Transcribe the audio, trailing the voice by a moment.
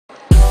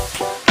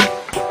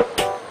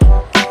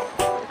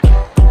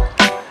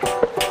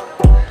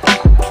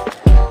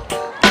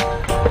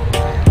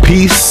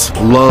Peace,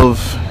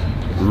 love,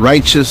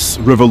 righteous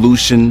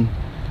revolution,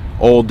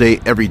 all day,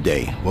 every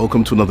day.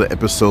 Welcome to another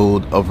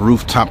episode of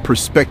Rooftop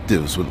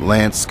Perspectives with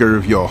Lance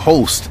Scurv, your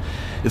host.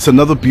 It's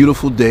another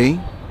beautiful day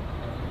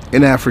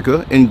in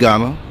Africa, in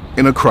Ghana,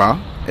 in Accra,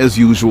 as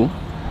usual.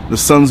 The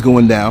sun's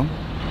going down.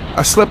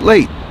 I slept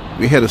late.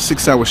 We had a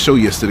 6-hour show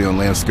yesterday on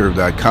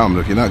LanceScurv.com.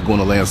 If you're not going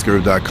to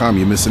LanceScurv.com,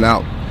 you're missing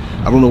out.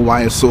 I don't know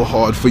why it's so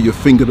hard for your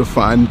finger to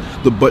find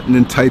the button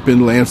and type in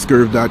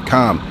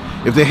LanceScurv.com.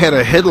 If they had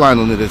a headline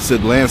on it that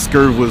said Lance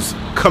Scurv was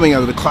coming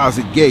out of the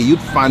closet gay,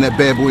 you'd find that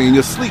bad boy in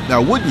your sleep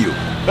now, wouldn't you?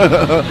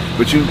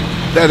 But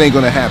that ain't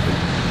gonna happen.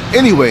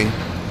 Anyway,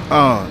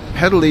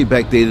 had a laid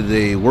back day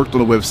today, worked on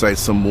the website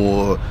some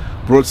more,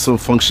 brought some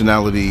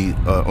functionality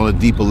on a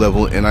deeper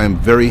level, and I'm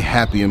very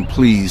happy and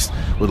pleased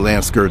with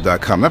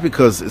LanceScurv.com. Not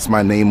because it's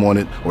my name on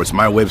it or it's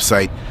my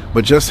website,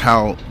 but just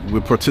how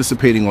we're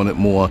participating on it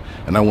more,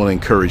 and I want to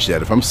encourage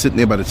that. If I'm sitting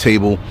there by the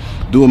table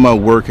doing my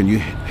work and you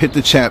hit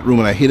the chat room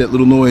and I hear that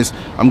little noise,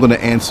 I'm going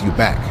to answer you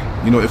back,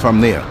 if I'm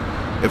there.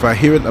 If I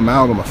hear it, I'm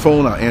out on my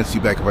phone, I'll answer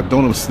you back. If I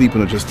don't, I'm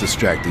sleeping or just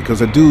distracted,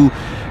 because I do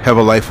have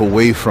a life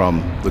away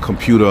from the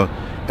computer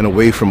and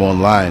away from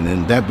online.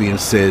 And that being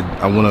said,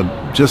 I want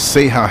to just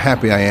say how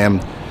happy I am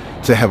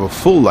to have a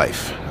full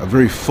life, a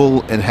very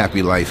full and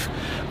happy life.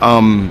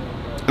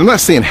 I'm not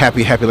saying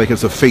happy like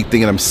it's a fake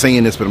thing and I'm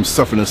saying this, but I'm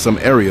suffering in some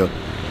area.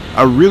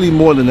 I really,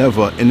 more than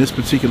ever, in this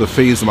particular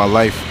phase of my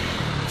life,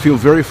 feel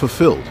very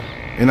fulfilled.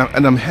 And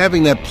I'm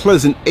having that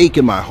pleasant ache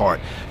in my heart.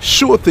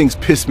 Sure, things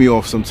piss me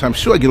off sometimes.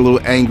 Sure, I get a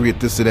little angry at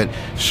this or that.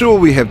 Sure,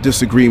 we have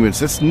disagreements.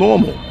 That's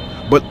normal.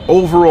 But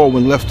overall,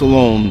 when left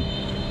alone,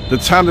 the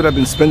time that I've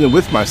been spending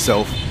with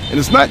myself, and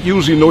it's not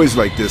usually noise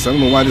like this. I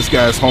don't know why this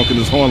guy is honking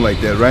his horn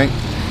like that, right?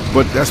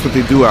 But that's what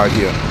they do out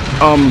here.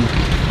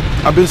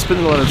 I've been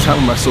spending a lot of time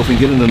with myself and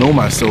getting to know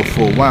myself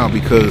for a while,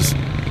 because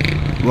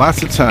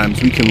lots of times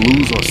we can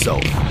lose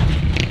ourselves.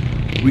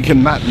 We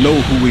cannot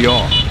know who we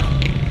are.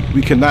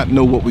 We cannot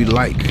know what we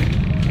like.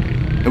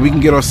 And we can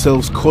get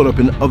ourselves caught up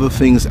in other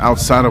things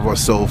outside of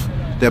ourselves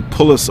that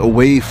pull us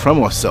away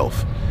from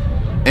ourselves.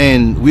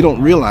 And we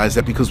don't realize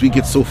that, because we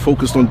get so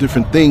focused on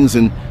different things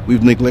and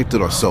we've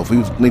neglected ourselves.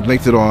 We've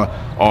neglected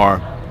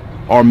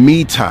our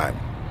me time.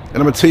 And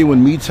I'm going to tell you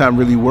when me time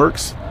really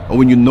works, or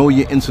when you know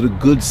you're into the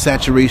good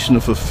saturation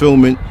of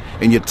fulfillment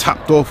and you're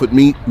topped off with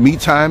me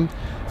time.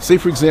 Say,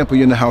 for example,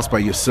 you're in the house by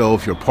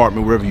yourself, your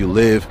apartment, wherever you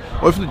live,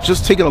 or if you're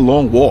just taking a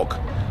long walk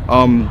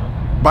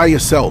by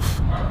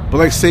yourself. But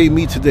like, say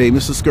me today,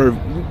 Mr. Scurv,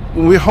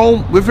 when we're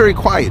home, we're very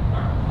quiet.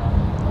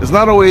 It's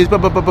not always a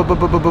lot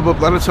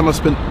of time I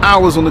spend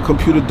hours on the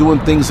computer doing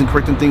things and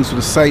correcting things for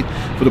the site,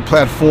 for the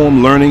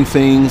platform, learning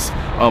things,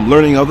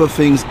 learning other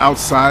things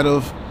outside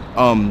of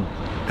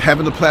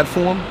having the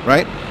platform,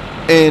 right?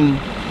 And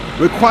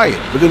we're quiet.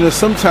 But then there's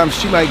sometimes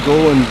she might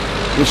go and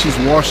when she's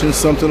washing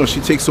something or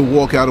she takes a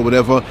walk out or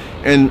whatever,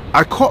 and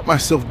I caught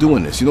myself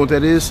doing this. You know what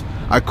that is?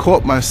 I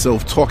caught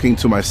myself talking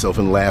to myself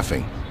and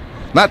laughing.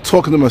 Not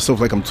talking to myself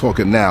like I'm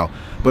talking now,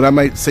 but I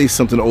might say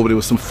something over there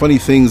with some funny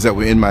things that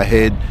were in my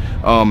head,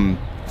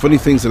 funny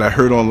things that I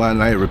heard online,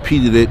 and I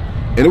repeated it,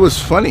 and it was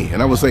funny,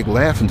 and I was like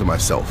laughing to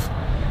myself.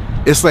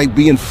 It's like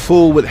being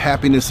full with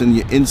happiness in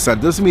your inside.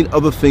 It doesn't mean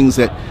other things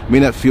that may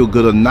not feel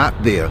good are not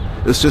there.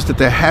 It's just that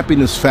the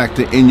happiness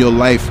factor in your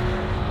life,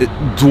 it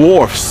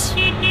dwarfs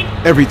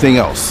everything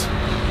else.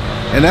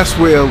 And that's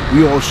where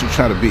we all should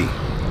try to be.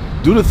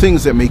 Do the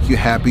things that make you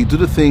happy. Do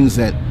the things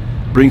that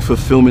bring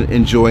fulfillment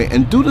and joy,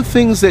 and do the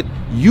things that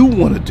you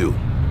want to do.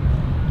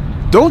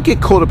 Don't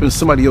get caught up in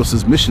somebody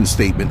else's mission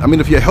statement. I mean,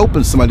 if you're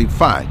helping somebody,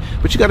 fine,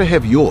 but you got to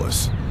have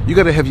yours. You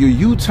got to have your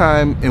you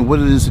time and what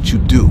it is that you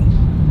do,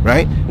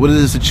 right? What it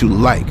is that you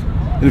like.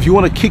 And if you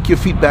want to kick your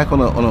feet back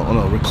on a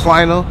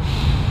recliner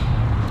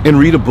and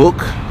read a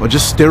book, or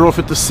just stare off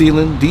at the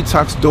ceiling,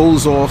 detox,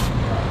 doze off,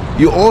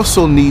 you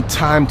also need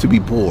time to be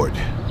bored.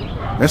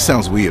 That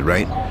sounds weird,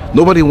 right?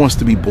 Nobody wants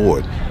to be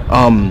bored.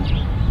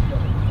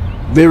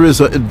 There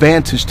is an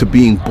advantage to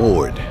being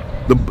bored.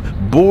 The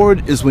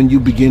bored is when you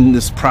begin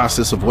this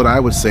process of what I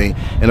would say,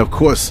 and of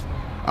course,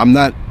 I'm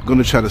not going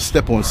to try to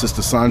step on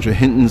Sister Sandra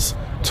Hinton's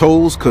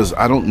toes, because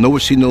I don't know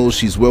what she knows.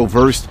 She's well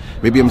versed.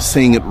 Maybe I'm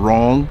saying it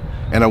wrong,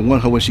 and I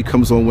want her, when she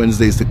comes on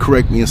Wednesdays, to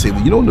correct me and say,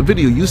 well, in the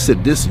video you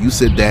said this, you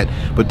said that,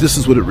 but this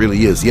is what it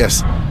really is.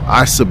 Yes,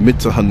 I submit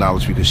to her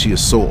knowledge because she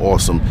is so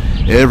awesome.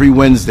 Every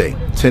Wednesday,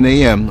 10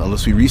 a.m.,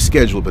 unless we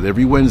reschedule, but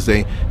every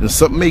Wednesday, and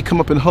something may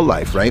come up in her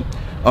life, right?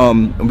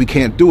 And we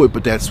can't do it,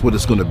 but that's what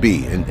it's going to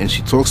be. And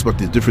she talks about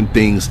the different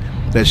things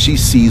that she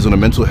sees on a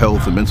mental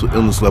health and mental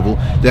illness level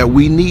that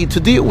we need to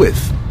deal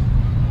with.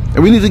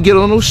 And we need to get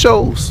on those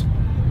shows.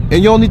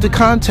 And y'all need to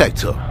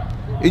contact her.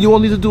 And you all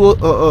need to do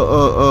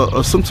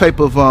some type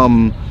of, have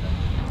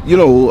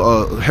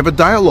a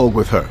dialogue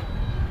with her.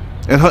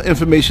 And her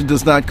information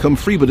does not come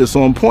free, but it's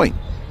on point.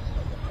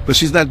 But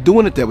she's not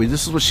doing it that way.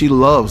 This is what she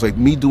loves. Like,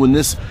 me doing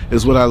this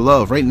is what I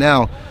love. Right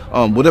now,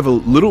 whatever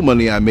little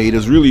money I made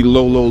is really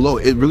low.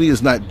 It really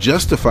is not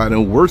justified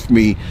and worth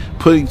me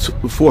putting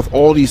forth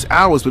all these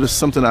hours, but it's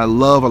something I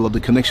love. I love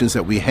the connections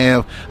that we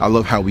have. I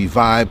love how we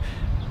vibe.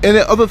 And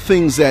there are other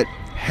things that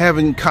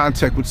having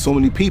contact with so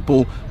many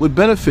people would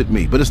benefit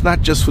me. But it's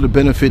not just for the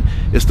benefit,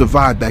 it's the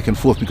vibe back and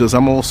forth, because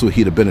I'm also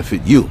here to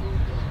benefit you.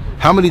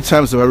 How many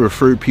times have I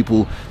referred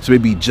people to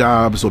maybe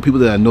jobs or people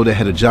that I know that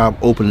had a job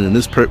opening, and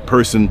this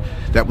person,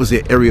 that was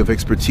their area of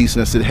expertise,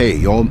 and I said, hey,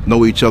 y'all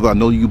know each other, I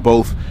know you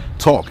both,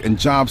 talk, and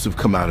jobs have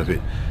come out of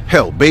it.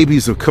 Hell,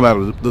 babies have come out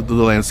of the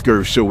Lance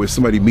Scurv Show, where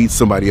somebody meets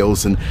somebody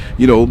else and,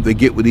 you know, they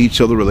get with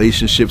each other,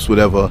 relationships,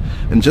 whatever,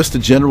 and just the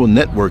general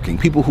networking.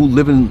 People who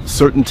live in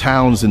certain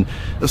towns, and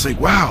it's like,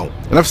 wow.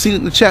 And I've seen it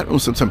in the chat room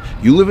sometimes.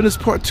 You live in this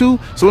part too?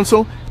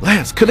 So-and-so?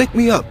 Lance, connect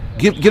me up.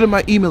 Get him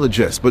my email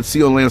address. But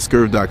see on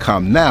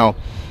lancescurv.com now,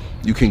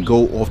 you can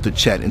go off the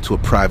chat into a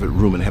private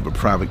room and have a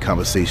private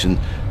conversation,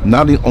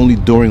 not only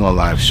during our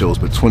live shows,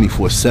 but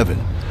 24/7.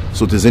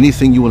 So if there's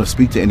anything you want to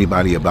speak to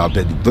anybody about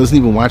that doesn't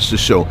even watch the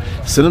show,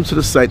 send them to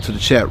the site, to the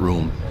chat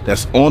room.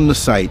 That's on the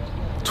site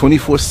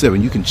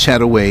 24/7. You can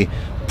chat away,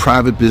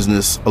 private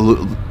business, a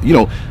little, you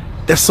know,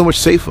 that's so much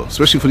safer,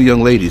 especially for the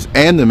young ladies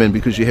and the men,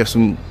 because you have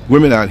some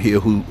women out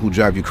here who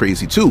drive you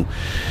crazy too.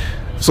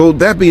 So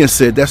that being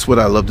said, that's what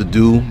I love to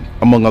do,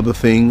 among other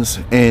things,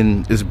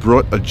 and it's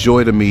brought a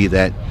joy to me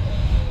that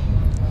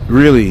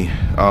really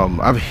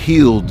I've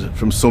healed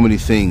from so many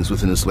things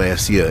within this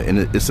last year, and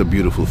it's a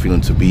beautiful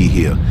feeling to be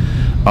here.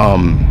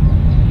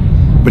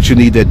 But you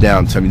need that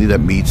downtime, you need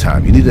that me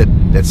time, you need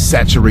that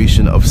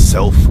saturation of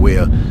self,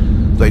 where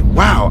like,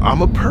 wow,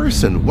 I'm a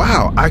person,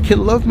 wow, I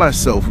can love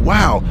myself,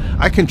 wow,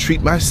 I can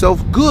treat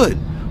myself good,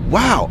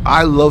 wow,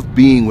 I love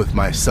being with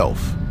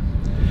myself.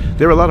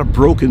 There are a lot of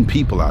broken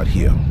people out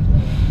here,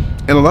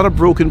 and a lot of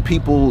broken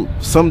people,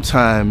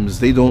 sometimes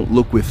they don't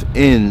look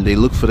within, they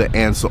look for the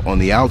answer on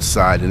the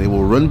outside, and they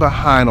will run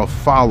behind or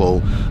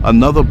follow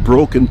another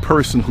broken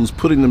person who's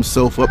putting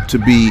themselves up to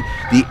be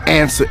the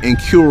answer and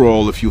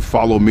cure-all. If you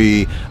follow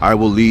me, I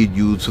will lead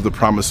you to the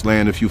promised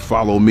land. If you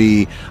follow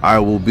me, I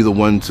will be the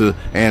one to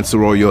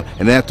answer all your...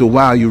 And after a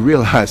while, you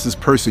realize this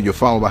person you're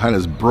following behind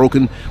is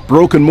broken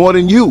more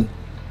than you,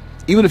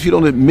 even if you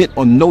don't admit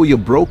or know you're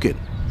broken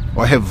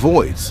or have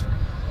voids.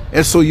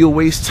 And so you'll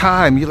waste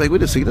time. You're like,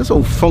 wait a second, this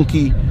old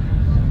funky,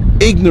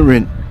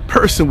 ignorant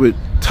person with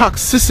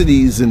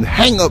toxicities and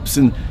hang-ups,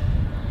 and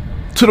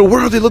to the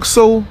world they look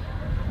so,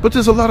 but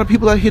there's a lot of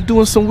people out here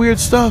doing some weird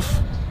stuff.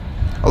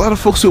 A lot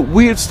of folks with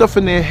weird stuff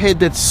in their head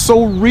that's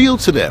so real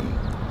to them.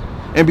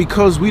 And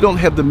because we don't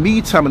have the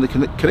me time and the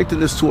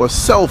connectedness to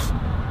ourselves,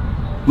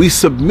 we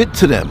submit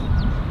to them.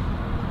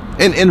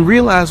 And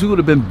realize we would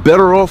have been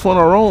better off on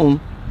our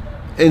own,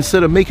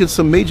 instead of making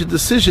some major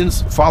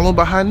decisions following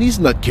behind these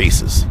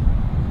nutcases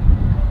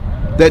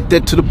that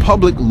to the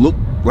public look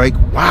like,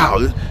 wow,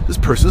 this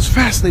person is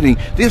fascinating,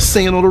 they're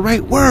saying all the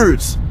right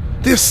words,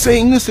 they're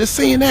saying this, they're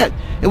saying that,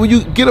 and when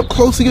you get up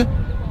close and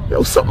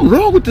yo, something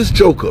wrong with this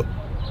joker,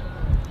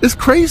 it's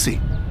crazy.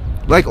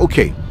 Like,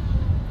 okay,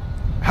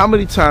 how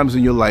many times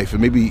in your life,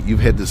 and maybe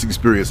you've had this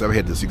experience, I've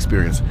had this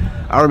experience,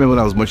 I remember when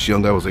I was much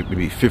younger, I was like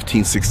maybe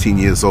 15, 16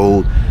 years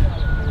old,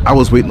 I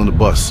was waiting on the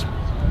bus.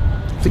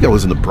 I think I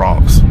was in the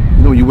Bronx. You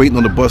know, when you're waiting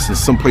on the bus in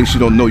some place you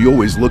don't know, you're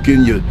always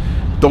looking, you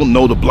don't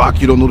know the block,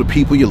 you don't know the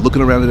people, you're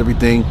looking around at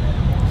everything.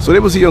 So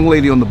there was a young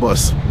lady on the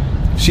bus.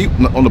 She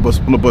on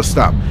the bus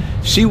stop.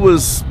 She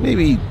was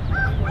maybe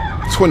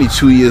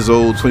 22 years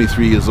old,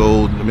 23 years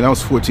old. I mean, I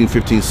was 14,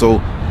 15,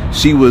 so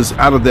she was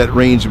out of that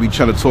range of me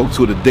trying to talk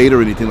to her to date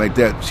or anything like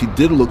that. She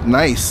did look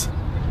nice,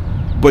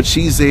 but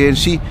she's there, and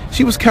she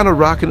was kind of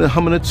rocking and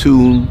humming a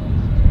tune,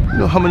 you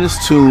know, humming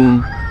this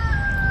tune.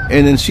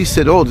 And then she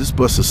said, oh, this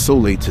bus is so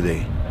late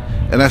today.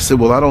 And I said,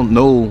 well, I don't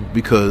know,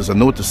 because I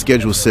know what the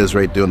schedule says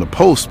right there on the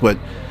post, but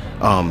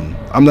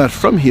I'm not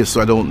from here,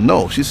 so I don't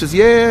know. She says,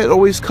 yeah, it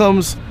always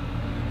comes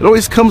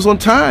on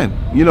time,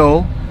 you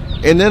know.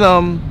 And then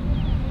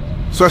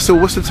so I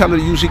said, what's the time that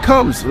it usually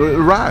comes, or it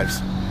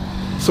arrives?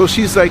 So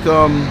she's like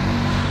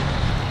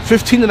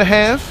 15 and a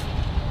half.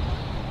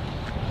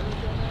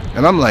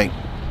 And I'm like,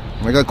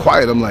 I got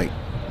quiet. I'm like,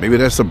 maybe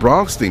that's a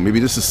Bronx thing,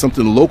 maybe this is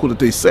something local that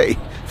they say,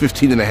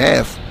 15 and a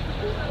half.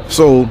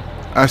 So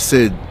I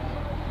said,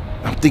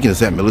 I'm thinking, is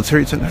that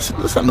military time? I said,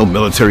 that's not no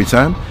military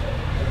time.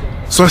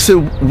 So I said,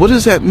 what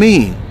does that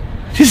mean?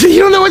 She said, you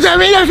don't know what that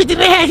means? 15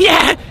 and a half,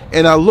 yeah.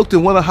 And I looked,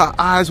 and one of her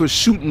eyes was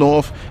shooting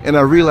off, and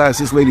I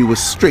realized this lady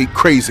was straight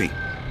crazy.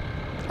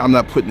 I'm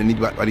not putting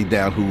anybody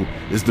down who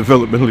is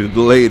developmentally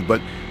delayed, but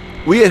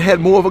we had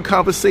more of a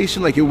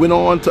conversation, like it went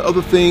on to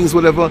other things,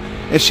 whatever.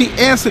 And she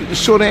answered, the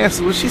short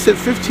answer was, she said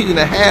 15 and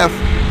a half.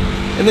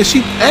 And then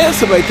she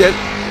answered like that.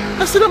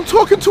 I said, I'm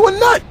talking to a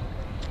nut.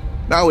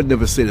 Now, I would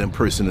never say that in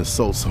person to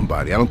insult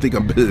somebody. I don't think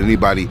I'm better than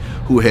anybody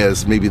who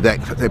has maybe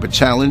that type of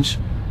challenge,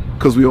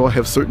 because we all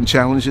have certain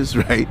challenges,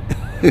 right?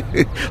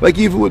 Like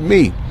even with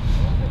me,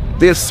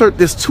 there's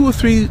 2 or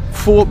 3,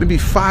 4, maybe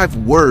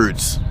 5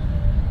 words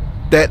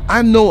that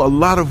I know a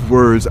lot of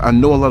words. I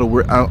know a lot of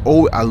words.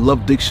 I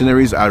love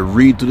dictionaries. I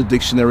read through the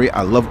dictionary.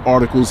 I love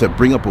articles that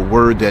bring up a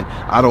word that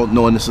I don't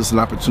know, and this is an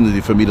opportunity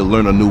for me to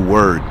learn a new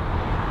word.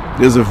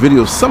 There's a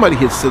video, somebody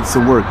had said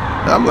some word,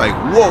 and I'm like,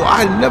 whoa,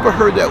 I never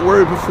heard that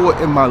word before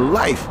in my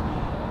life.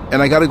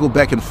 And I got to go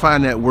back and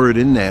find that word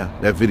in there,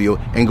 that video,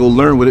 and go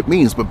learn what it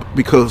means. But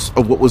because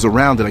of what was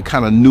around it, I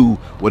kind of knew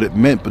what it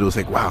meant. But it was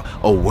like, wow,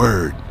 a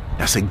word.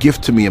 That's a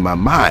gift to me in my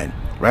mind,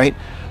 right?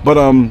 But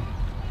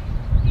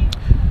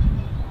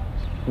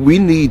we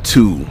need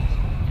to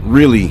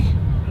really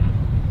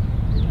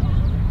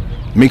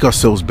make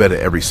ourselves better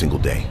every single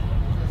day.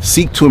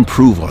 Seek to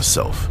improve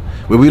ourselves,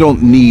 where we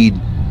don't need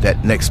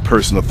that next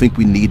person or think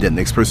we need that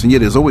next person. Yeah,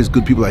 there's always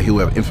good people out here who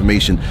have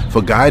information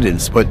for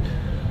guidance, but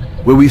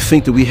where we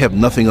think that we have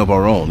nothing of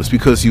our own, it's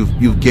because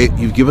you've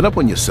given up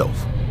on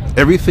yourself.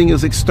 Everything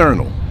is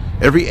external.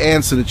 Every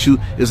answer that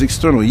is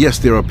external. Yes,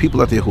 there are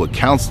people out there who are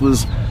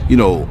counselors,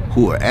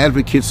 who are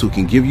advocates, who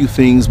can give you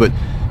things, but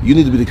you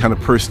need to be the kind of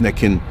person that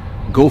can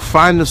go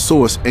find the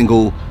source and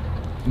go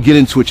get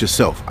into it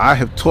yourself. I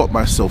have taught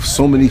myself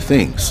so many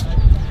things.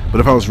 But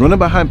if I was running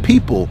behind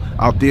people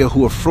out there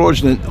who are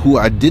fraudulent, who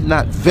I did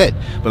not vet,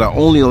 but I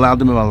only allowed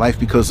them in my life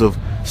because of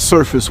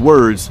surface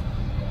words,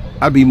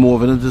 I'd be more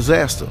of a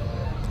disaster.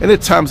 And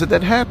at times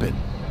that happened.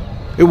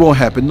 It won't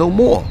happen no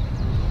more.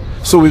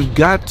 So we've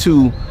got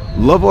to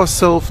love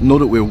ourselves, know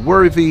that we're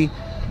worthy,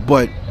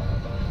 but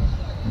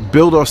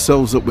build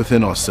ourselves up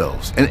within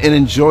ourselves and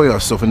enjoy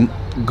ourselves and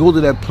go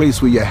to that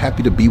place where you're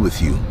happy to be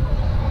with you.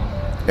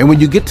 And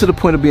when you get to the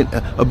point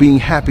of being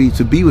happy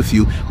to be with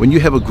you, when you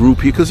have a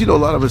group here, because a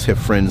lot of us have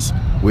friends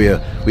where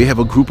we have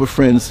a group of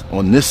friends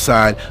on this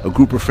side, a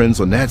group of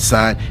friends on that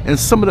side, and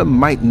some of them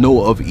might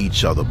know of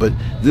each other. But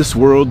this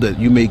world that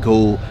you may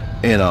go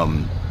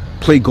and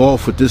play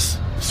golf with this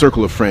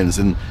circle of friends,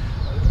 and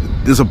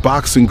there's a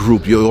boxing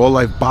group, you're all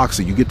like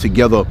boxing, you get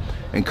together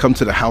and come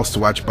to the house to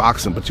watch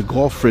boxing, but your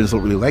golf friends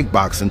don't really like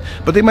boxing,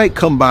 but they might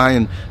come by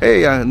and,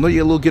 hey, I know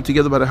you're a little get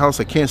together by the house,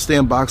 I can't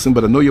stand boxing,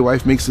 but I know your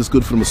wife makes this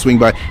good for them to swing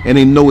by, and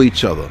they know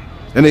each other,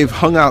 and they've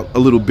hung out a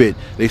little bit,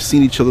 they've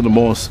seen each other in the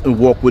mall and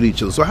walk with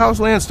each other. So how's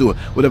Lance doing?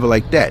 Whatever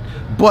like that.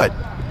 But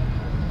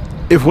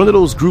if one of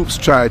those groups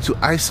try to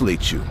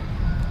isolate you,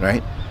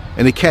 right,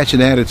 and they catch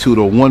an attitude,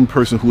 or one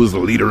person who is the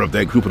leader of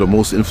that group or the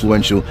most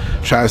influential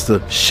tries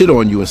to shit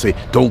on you and say,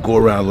 don't go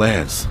around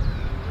Lance.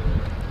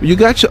 You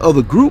got your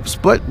other groups,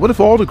 but what if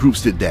all the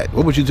groups did that?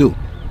 What would you do?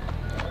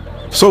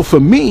 So for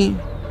me,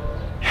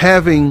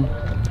 having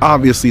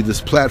obviously this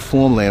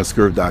platform,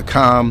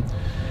 landscurve.com,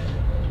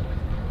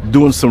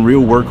 doing some real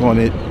work on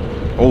it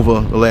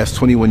over the last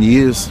 21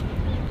 years,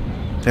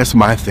 that's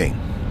my thing.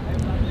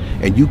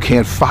 And you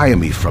can't fire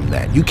me from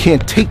that. You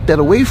can't take that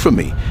away from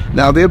me.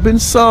 Now, there have been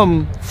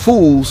some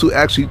fools who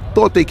actually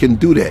thought they can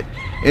do that.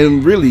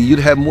 And really, you'd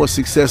have more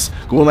success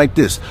going like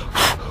this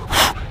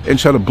and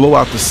try to blow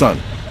out the sun.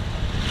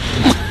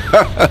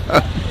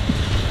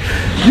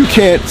 You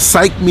can't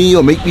psych me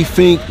or make me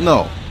think.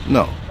 No.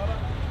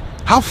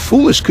 How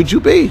foolish could you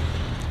be?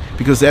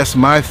 Because that's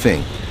my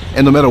thing.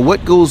 And no matter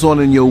what goes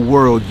on in your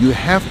world, you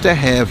have to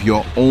have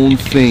your own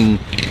thing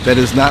that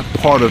is not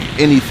part of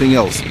anything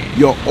else.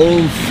 Your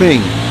own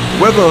thing.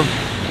 Whether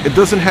it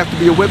doesn't have to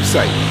be a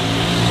website.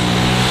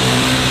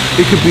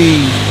 It could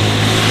be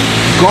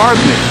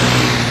gardening.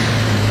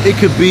 It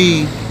could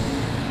be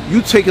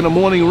you taking a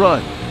morning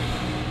run.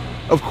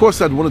 Of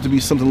course, I'd want it to be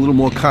something a little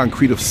more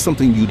concrete, of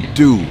something you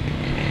do.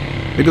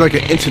 Maybe like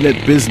an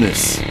internet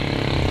business,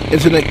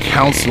 internet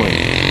counseling,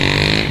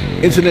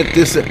 internet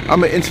this.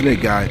 I'm an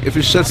internet guy. If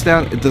it shuts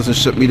down, it doesn't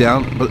shut me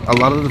down. But a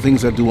lot of the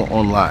things I do are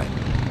online.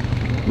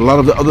 A lot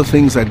of the other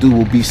things I do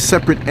will be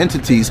separate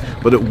entities,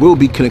 but it will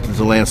be connected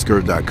to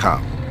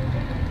landscurve.com.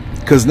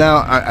 Because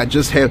now I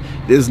just have,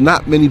 there's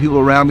not many people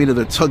around me that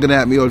are tugging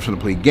at me or trying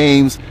to play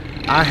games.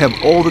 I have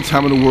all the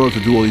time in the world to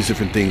do all these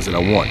different things that I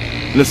want.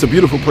 And it's a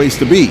beautiful place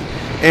to be.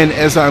 And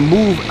as I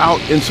move out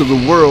into the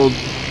world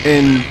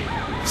and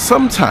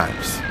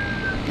sometimes,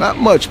 not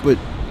much, but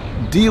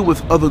deal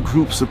with other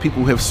groups of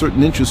people who have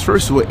certain interests.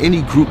 First of all,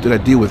 any group that I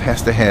deal with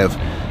has to have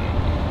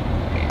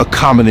a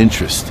common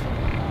interest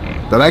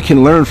that I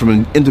can learn from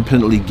and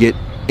independently get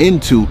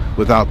into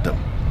without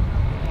them.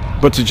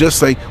 But to just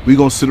say, we're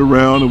going to sit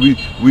around and we're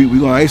going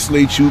to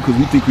isolate you because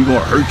we think we're going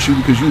to hurt you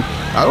because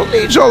I don't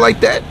need y'all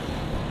like that.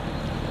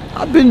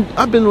 I've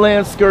been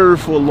Lance Scurv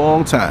for a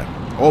long time,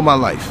 all my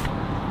life.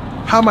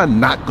 How am I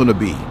not going to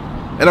be?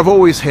 And I've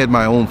always had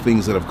my own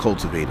things that I've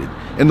cultivated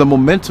and the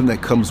momentum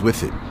that comes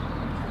with it.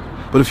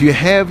 But if you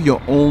have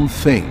your own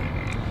thing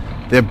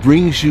that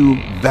brings you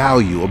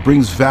value or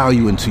brings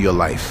value into your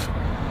life,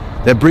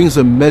 that brings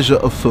a measure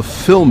of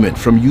fulfillment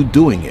from you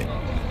doing it,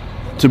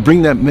 to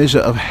bring that measure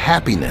of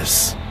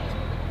happiness,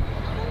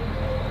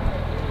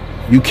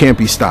 you can't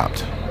be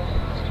stopped.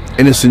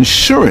 And it's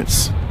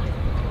insurance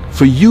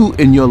for you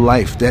in your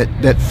life,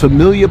 that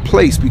familiar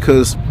place,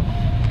 because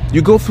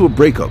you go through a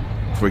breakup,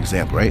 for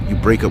example, right? You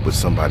break up with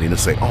somebody and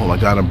it's like, oh my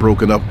God, I'm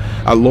broken up.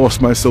 I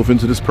lost myself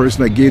into this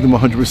person. I gave them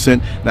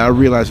 100%. Now I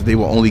realize that they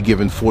were only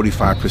given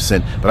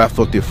 45%, but I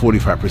thought their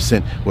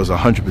 45% was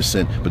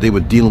 100%, but they were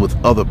dealing with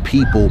other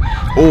people,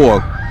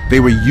 or they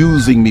were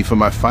using me for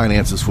my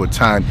finances for a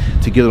time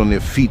to get on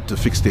their feet to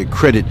fix their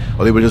credit,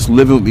 or they were just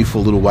living with me for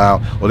a little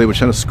while, or they were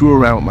trying to screw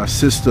around with my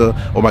sister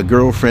or my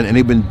girlfriend, and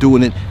they've been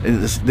doing it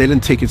and they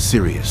didn't take it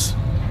serious.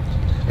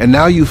 And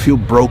now you feel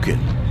broken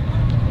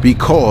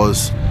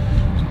because,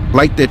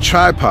 like that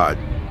tripod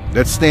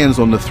that stands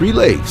on the 3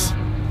 legs,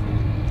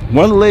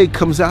 one leg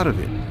comes out of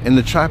it and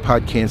the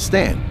tripod can't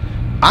stand.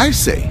 I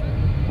say,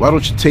 why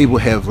don't your table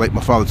have, like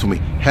my father told me,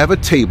 have a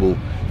table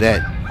that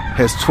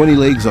has 20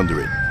 legs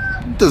under it.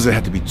 It doesn't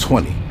have to be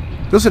 20.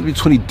 It doesn't have to be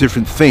 20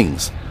 different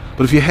things.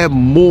 But if you have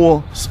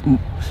more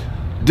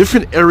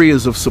different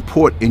areas of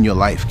support in your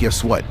life,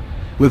 guess what?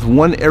 With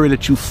one area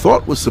that you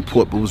thought was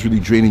support but was really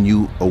draining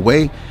you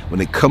away, when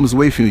it comes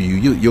away from you,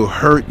 you're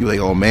hurt. You're like,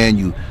 oh man,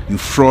 you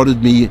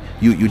frauded me.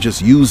 You're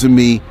just using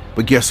me.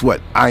 But guess what?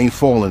 I ain't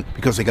falling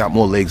because I got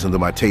more legs under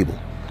my table.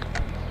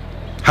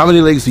 How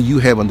many legs do you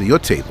have under your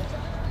table?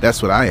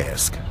 That's what I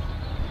ask.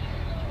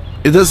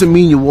 It doesn't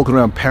mean you're walking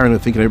around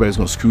paranoid thinking everybody's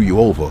going to screw you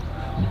over,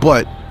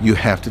 but you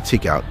have to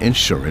take out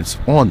insurance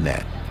on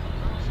that.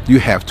 You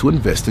have to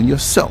invest in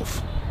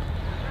yourself.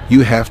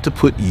 You have to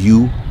put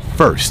you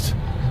first.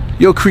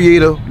 Your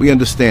creator, we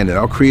understand that.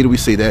 Our creator, we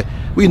say that.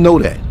 We know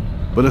that.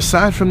 But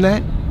aside from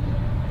that,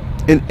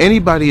 in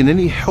anybody, in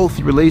any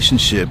healthy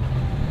relationship,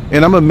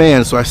 and I'm a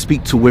man, so I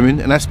speak to women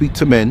and I speak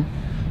to men,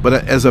 but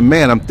as a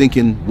man, I'm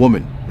thinking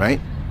woman,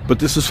 right? But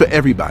this is for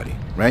everybody,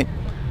 right?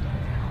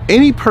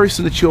 Any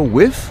person that you're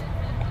with,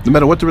 no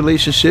matter what the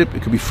relationship,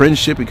 it could be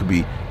friendship, it could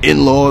be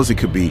in-laws, it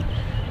could be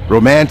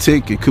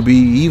romantic, it could be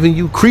even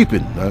you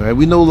creeping. All right?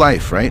 We know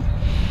life, right?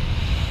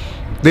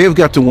 They've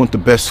got to want the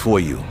best for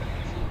you.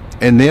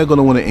 And they're going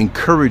to want to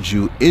encourage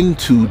you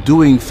into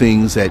doing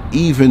things that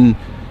even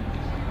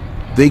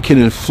they can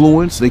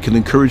influence, they can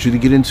encourage you to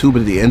get into, but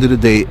at the end of the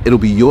day, it'll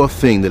be your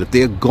thing that if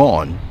they're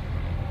gone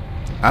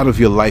out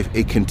of your life,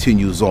 it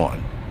continues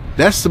on.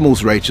 That's the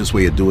most righteous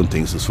way of doing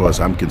things as far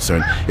as I'm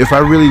concerned. If I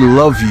really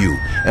love you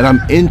and I'm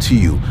into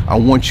you, I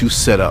want you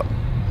set up.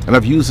 And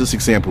I've used this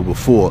example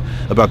before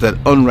about that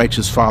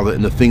unrighteous father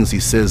and the things he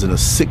says in a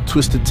sick,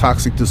 twisted,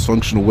 toxic,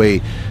 dysfunctional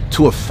way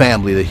to a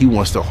family that he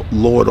wants to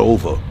lord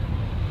over.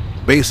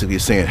 Basically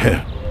saying,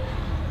 hey,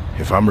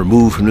 if I'm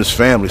removed from this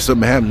family,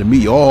 something happened to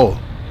me, all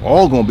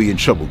gonna be in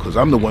trouble because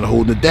I'm the one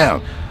holding it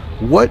down.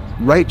 What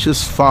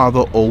righteous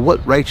father or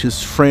what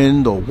righteous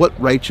friend or what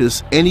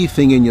righteous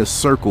anything in your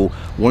circle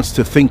wants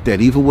to think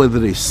that, even whether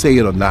they say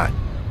it or not?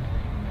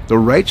 The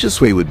righteous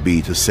way would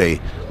be to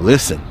say,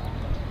 listen,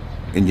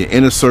 in your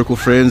inner circle,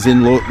 friends,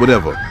 in-law,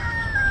 whatever,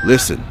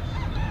 listen,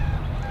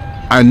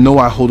 I know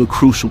I hold a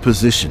crucial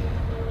position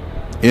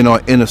in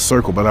our inner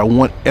circle, but I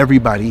want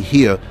everybody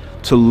here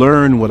to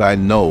learn what I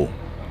know,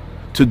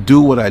 to do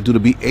what I do, to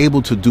be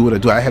able to do what I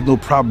do. I have no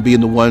problem being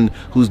the one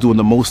who's doing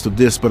the most of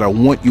this, but I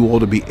want you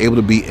all to be able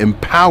to be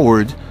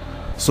empowered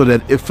so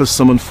that if for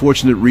some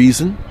unfortunate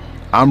reason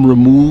I'm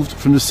removed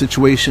from the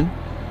situation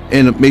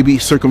and maybe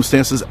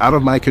circumstances out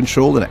of my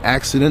control, an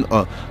accident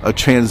or a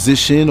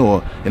transition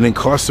or an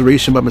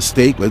incarceration by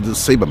mistake, let's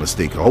just say by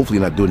mistake, hopefully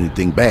not doing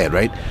anything bad,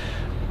 right?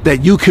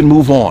 That you can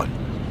move on.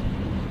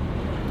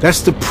 That's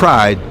the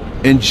pride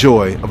and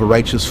joy of a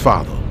righteous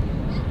father.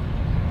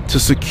 To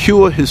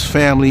secure his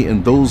family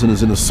and those in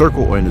his inner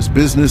circle or in his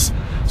business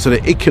so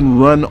that it can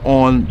run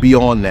on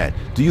beyond that.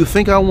 Do you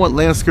think I want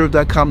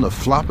landscape.com to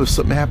flop if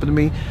something happened to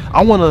me?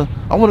 I want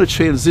to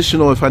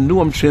transition, or if I knew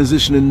I'm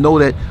transitioning, know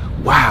that,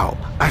 wow,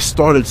 I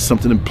started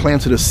something and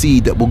planted a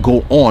seed that will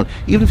go on,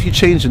 even if you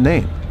change the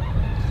name.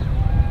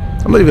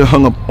 I'm not even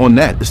hung up on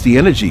that. It's the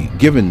energy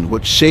given,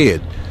 what's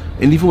shared.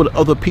 And even what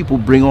other people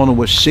bring on and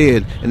what's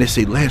shared, and they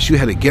say, Lance, you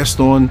had a guest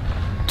on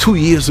 2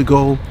 years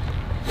ago.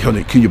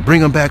 Can you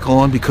bring them back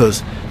on?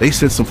 Because they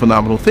said some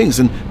phenomenal things.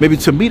 And maybe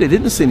to me, they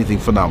didn't say anything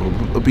phenomenal.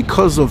 But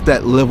because of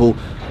that level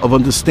of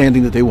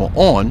understanding that they were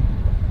on,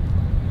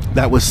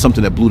 that was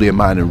something that blew their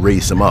mind and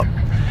raised them up.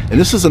 And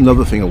this is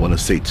another thing I want to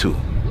say too.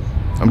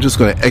 I'm just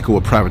going to echo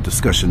a private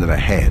discussion that I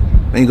had.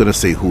 I ain't going to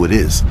say who it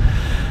is.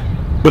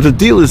 But the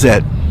deal is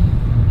that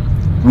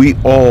we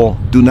all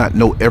do not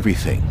know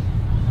everything.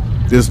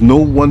 There's no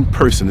one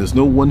person, there's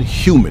no one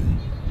human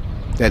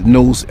that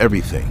knows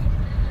everything.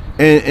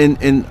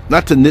 And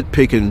not to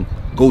nitpick and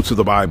go to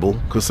the Bible,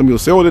 because some people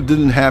say, oh, that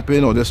didn't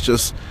happen, or that's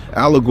just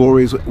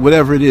allegories,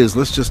 whatever it is,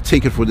 let's just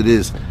take it for what it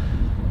is.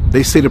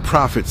 They say the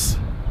prophets,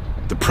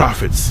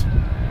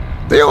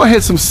 they all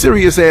had some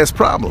serious ass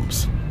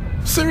problems.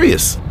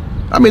 Serious.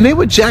 I mean, they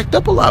were jacked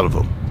up, a lot of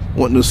them,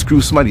 wanting to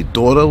screw somebody's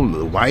daughter,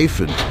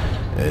 wife,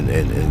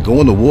 and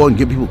go into war and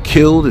get people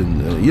killed,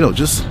 and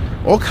just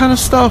all kind of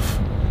stuff.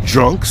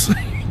 Drunks.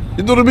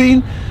 You know what I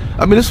mean?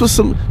 I mean,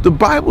 the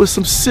Bible is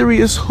some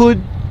serious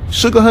hood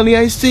sugar honey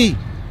iced tea.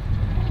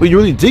 Well, you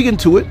really dig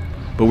into it,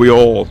 but we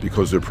all,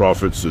 because they're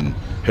prophets and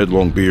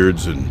headlong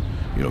beards and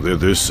they're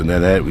this and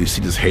that, we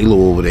see this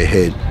halo over their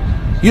head.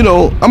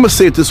 I'm gonna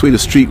say it this way, the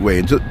street way,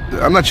 and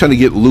I'm not trying to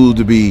get Lou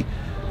to be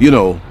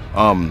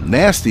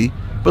nasty,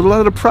 but a lot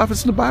of the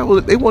prophets in the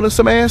Bible, they wanted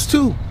some ass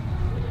too.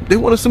 They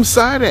wanted some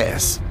side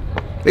ass.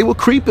 They were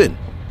creeping,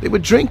 they were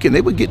drinking,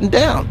 they were getting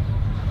down.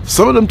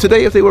 Some of them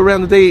today, if they were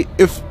around today,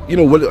 if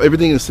what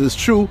everything is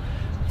true,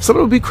 some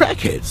of them would be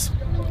crackheads,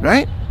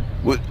 right?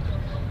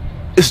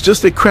 It's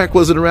just that crack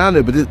wasn't around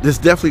there, but there's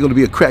definitely going to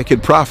be a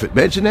crackhead prophet.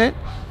 Imagine that.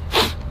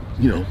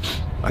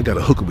 I got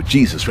to hook up with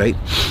Jesus, right?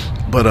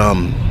 But,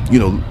 you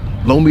know,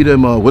 loan me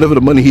them, whatever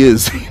the money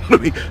is. You know what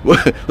I mean?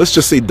 Well, let's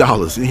just say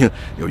dollars. You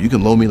know, you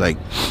can loan me like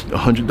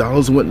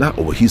 $100 and whatnot.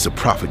 Oh, well, he's a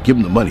prophet. Give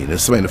him the money. And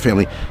there's somebody in the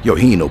family, yo,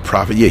 he ain't no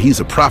prophet. Yeah, he's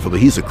a prophet, but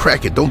he's a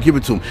crackhead. Don't give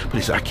it to him. But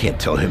he said, I can't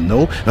tell him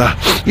no.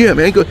 Yeah,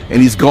 man, go.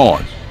 And he's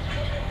gone.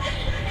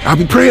 I'll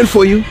be praying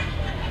for you.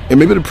 And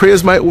maybe the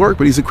prayers might work,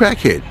 but he's a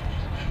crackhead.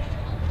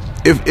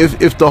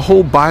 If the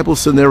whole Bible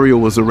scenario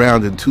was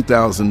around in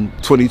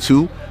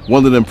 2022,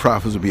 one of them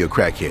prophets would be a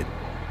crackhead.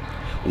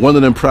 One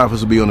of them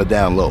prophets would be on the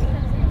down low.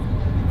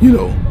 You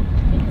know,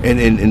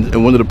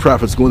 and one of the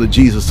prophets going to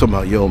Jesus talking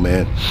about, yo,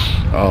 man,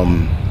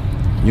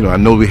 you know, I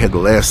know we had the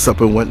Last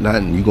Supper and whatnot,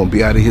 and you're going to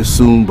be out of here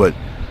soon, but,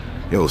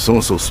 yo,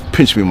 so-and-so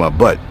pinched me in my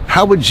butt.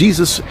 How would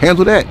Jesus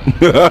handle that?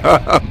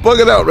 Bug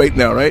it out right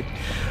now, right?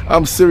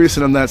 I'm serious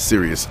and I'm not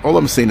serious. All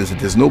I'm saying is that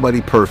there's nobody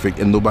perfect,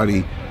 and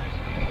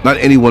not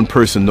any one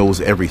person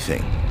knows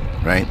everything,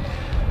 right?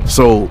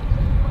 So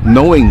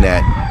knowing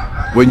that,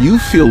 when you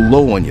feel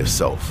low on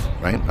yourself,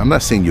 right? I'm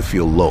not saying you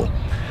feel low,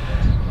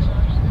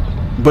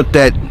 but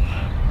that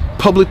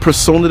public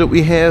persona that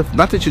we have,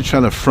 not that you're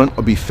trying to front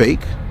or be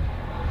fake,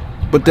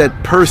 but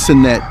that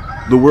person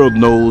that the world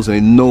knows, and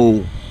they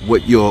know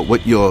what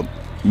your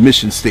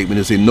mission statement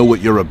is, they know what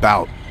you're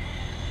about.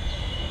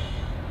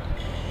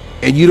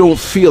 And you don't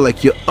feel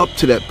like you're up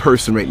to that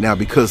person right now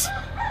because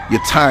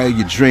you're tired,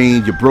 you're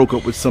drained, you broke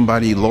up with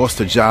somebody, you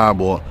lost a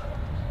job, or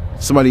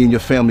somebody in your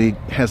family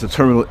has a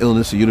terminal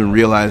illness and you didn't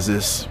realize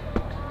this.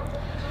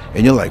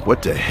 And you're like,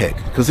 what the heck?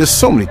 Because there's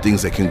so many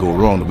things that can go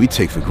wrong that we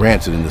take for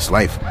granted in this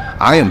life.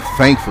 I am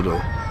thankful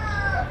though.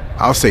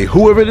 I'll say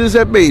whoever it is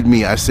that made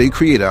me, I say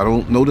creator. I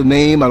don't know the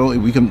name.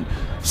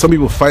 Some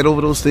people fight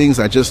over those things.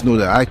 I just know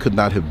that I could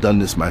not have done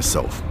this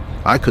myself.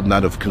 I could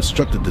not have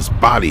constructed this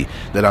body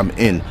that I'm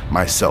in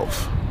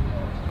myself.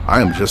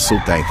 I am just so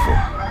thankful.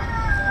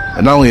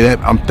 And not only that,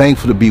 I'm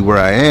thankful to be where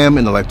I am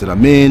in the life that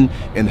I'm in,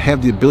 and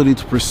have the ability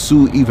to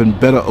pursue even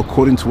better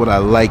according to what I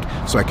like,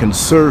 so I can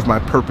serve my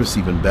purpose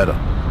even better.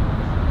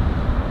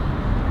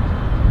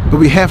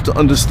 But we have to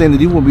understand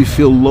that even when we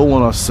feel low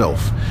on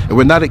ourselves, and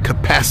we're not at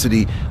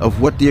capacity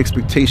of what the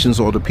expectations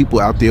are of the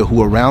people out there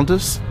who are around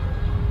us,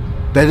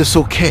 that it's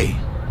okay.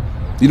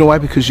 You know why?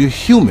 Because you're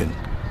human.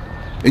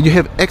 And you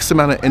have X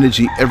amount of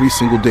energy every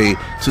single day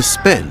to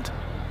spend.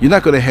 You're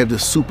not going to have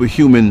this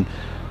superhuman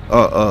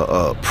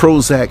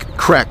Prozac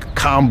crack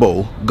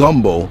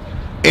gumbo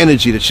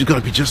energy that you're going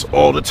to be just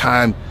all the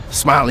time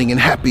smiling and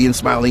happy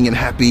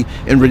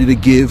and ready to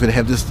give, and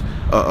have this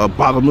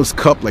bottomless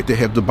cup like they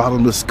have the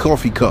bottomless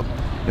coffee cup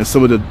and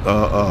some of the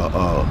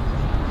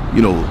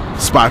you know,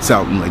 spots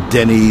out in like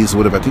Denny's or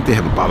whatever. I think they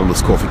have a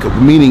bottomless coffee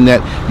cup, meaning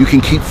that you can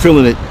keep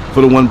filling it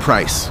for the one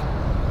price.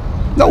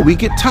 No, we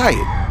get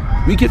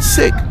tired. We get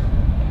sick.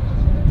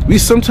 We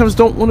sometimes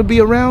don't want to be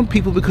around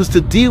people because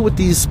to deal with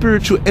these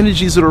spiritual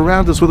energies that are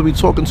around us, whether we're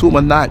talking to them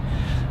or not,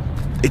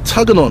 they're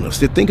tugging on us.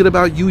 They're thinking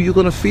about you. You're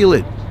going to feel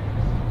it.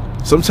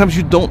 Sometimes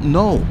you don't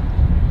know.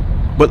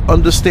 But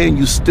understand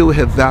you still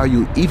have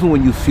value even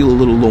when you feel a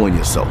little low in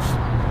yourself.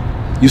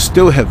 You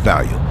still have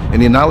value.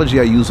 And the analogy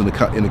I use in the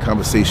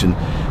conversation,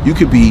 you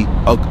could be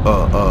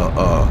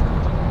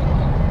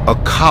a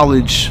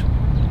college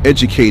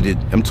educated,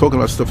 I'm talking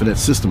about stuff in that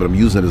system, but I'm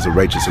using it as a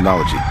righteous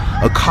analogy.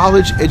 A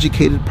college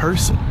educated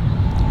person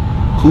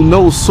who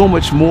knows so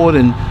much more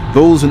than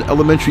those in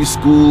elementary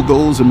school,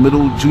 those in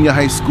middle, junior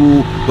high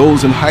school,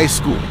 those in high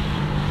school.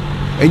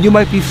 And you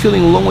might be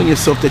feeling low on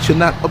yourself that you're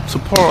not up to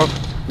par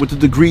with the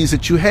degrees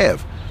that you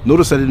have.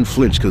 Notice I didn't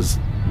flinch because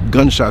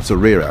gunshots are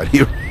rare out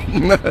here.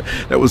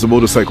 That was a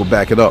motorcycle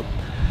backing up.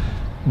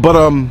 But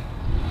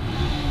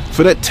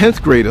for that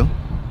 10th grader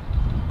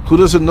who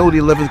doesn't know the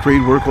 11th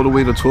grade work all the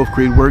way to 12th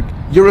grade work,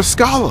 you're a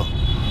scholar.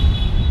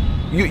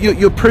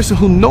 You're a person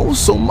who knows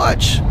so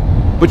much,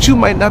 but you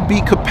might not be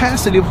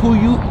capacity of who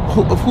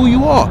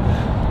you are.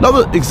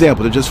 Another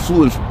example that just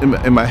flew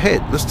in my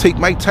head. Let's take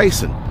Mike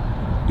Tyson.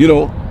 You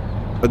know,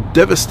 a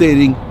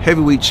devastating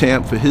heavyweight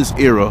champ for his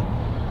era.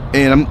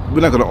 And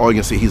we're not going to argue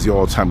and say he's the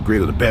all-time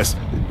great or the best.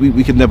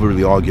 We could never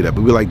really argue that,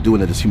 but we like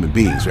doing it as human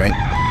beings, right?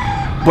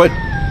 But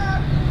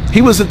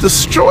he was a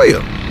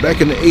destroyer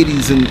back in the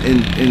 80s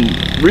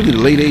and really the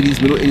late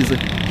 80s, middle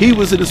 80s. He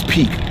was at his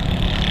peak.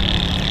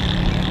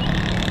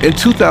 In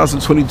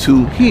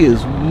 2022, he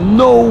is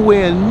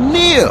nowhere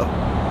near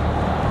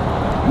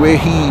where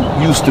he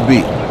used to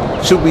be.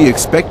 Should we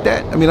expect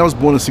that? I mean, I was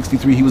born in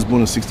 63. He was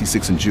born in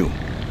 66 in June.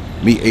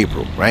 Me,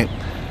 April, right?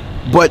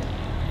 But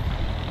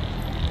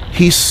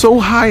he's so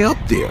high up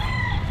there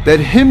that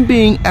him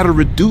being at a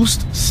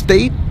reduced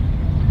state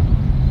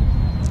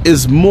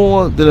is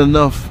more than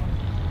enough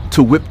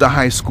to whip the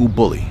high school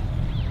bully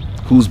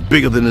who's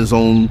bigger than his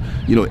own,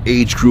 you know,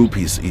 age group.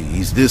 He's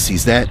this,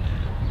 he's that.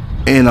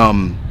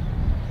 And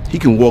he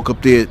can walk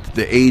up there at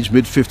the age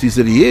mid-50s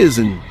that he is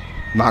and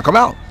knock him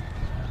out.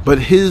 But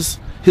his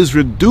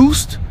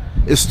reduced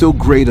is still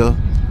greater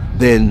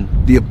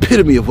than the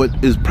epitome of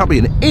what is probably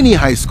in any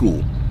high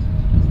school.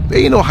 There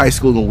ain't no high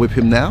school gonna whip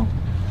him now.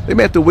 They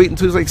may have to wait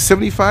until he's like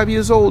 75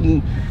 years old,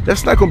 and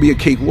that's not gonna be a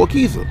cakewalk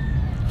either.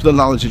 for the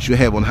knowledge that you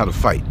have on how to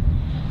fight,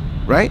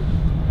 right?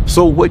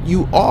 So what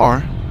you are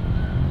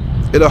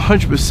at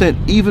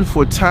 100%, even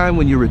for a time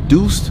when you're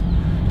reduced,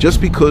 just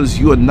because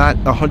you are not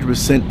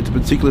 100% at a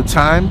particular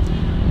time,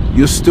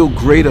 you're still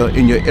greater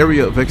in your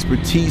area of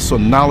expertise or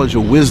knowledge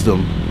or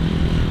wisdom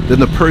than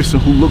the person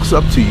who looks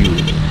up to you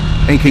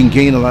and can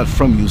gain a lot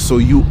from you. So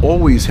you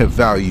always have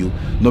value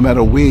no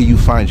matter where you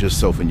find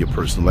yourself in your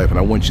personal life, and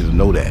I want you to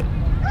know that.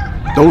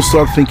 Don't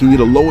start thinking you're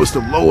the lowest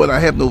of low and I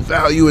have no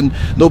value and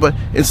nobody.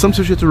 And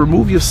sometimes you have to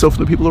remove yourself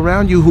from the people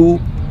around you who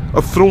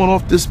are throwing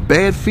off this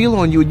bad feel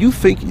on you, and you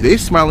think they're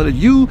smiling at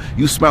you,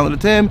 you smiling at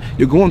them,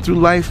 you're going through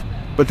life,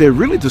 but they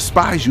really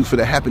despise you for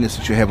the happiness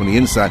that you have on the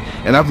inside.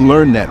 And I've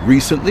learned that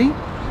recently,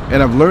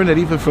 and I've learned that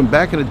even from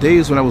back in the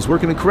days when I was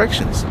working in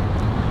corrections.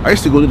 I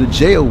used to go to the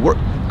jail,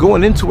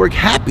 going into work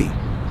happy.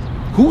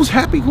 Who's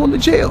happy going to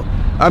jail?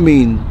 I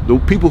mean, the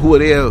people who are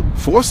there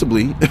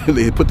forcibly,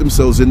 they put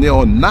themselves in there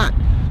or not.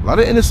 A lot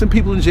of innocent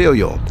people in jail,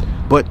 y'all.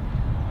 But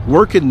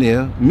working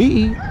there,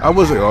 me, I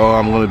was like, oh,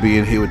 I'm going to be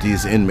in here with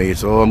these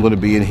inmates. Oh, I'm going to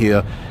be in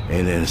here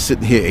and then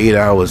sitting here 8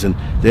 hours. And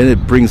then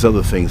it brings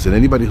other things. And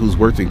anybody who's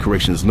worked in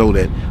corrections know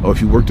that, or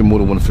if you worked in more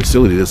than one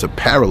facility, there's a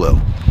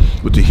parallel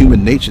with the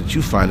human nature that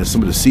you find in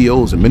some of the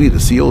COs. And many of the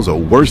COs are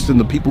worse than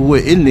the people who are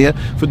in there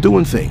for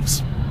doing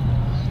things.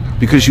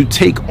 Because you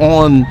take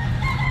on,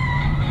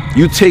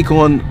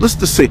 let's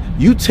just say,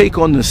 you take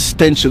on the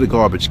stench of the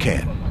garbage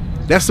can.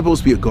 That's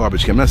supposed to be a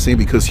garbage can. I'm not saying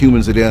because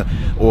humans are there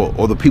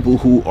or the people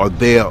who are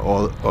there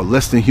are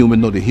less than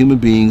human. No, they're human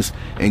beings,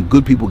 and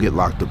good people get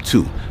locked up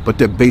too. But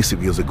that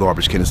basically is a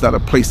garbage can. It's not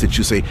a place that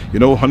you say, you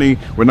know, honey,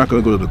 we're not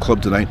going to go to the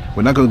club tonight.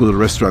 We're not going to go to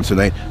the restaurant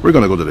tonight. We're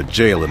going to go to the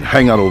jail and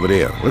hang out over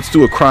there. Let's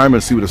do a crime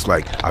and see what it's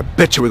like. I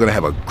bet you we're going to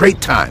have a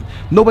great time.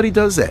 Nobody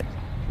does that.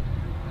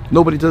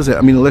 Nobody does that.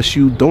 I mean, unless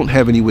you don't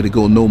have anywhere to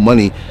go, no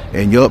money,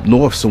 and you're up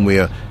north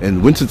somewhere,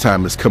 and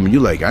wintertime is coming,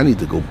 you're like, I need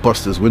to go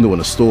bust this window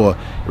in a store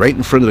right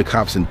in front of the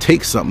cops and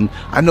take something.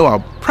 I know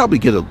I'll probably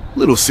get a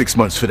little 6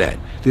 months for that.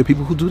 There are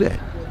people who do that,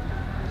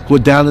 who are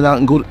down and out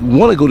and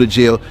want to go to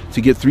jail to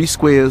get 3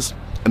 squares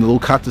and a little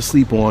cot to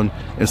sleep on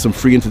and some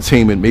free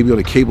entertainment, maybe on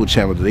a cable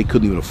channel that they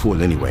couldn't even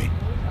afford anyway.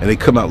 And they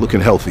come out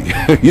looking healthy.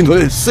 You know,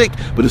 it's sick,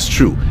 but it's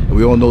true. And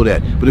we all know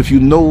that. But if you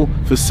know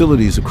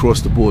facilities across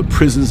the board,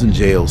 prisons and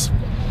jails,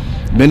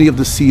 many of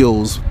the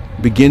COs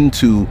begin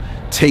to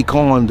take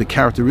on the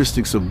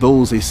characteristics of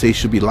those they say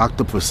should be locked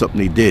up for something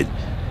they did.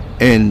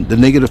 And the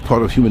negative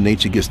part of human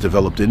nature gets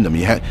developed in them.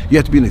 You have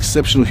to be an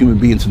exceptional human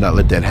being to not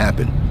let that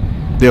happen.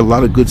 There are a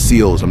lot of good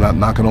COs. I'm not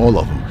knocking all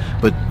of them.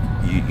 But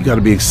you got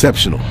to be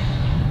exceptional.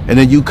 And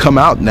then you come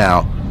out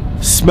now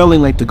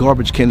smelling like the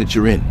garbage can that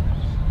you're in.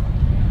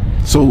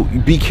 So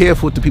be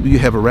careful with the people you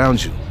have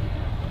around you.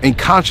 And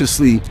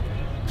consciously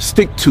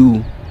stick to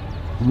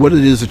what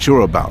it is that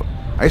you're about.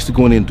 I used to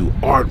go in and do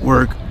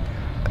artwork.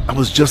 I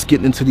was just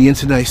getting into the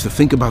internet. I used to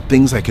think about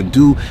things I can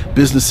do,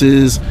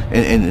 businesses,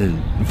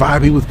 and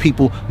vibing with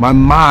people. My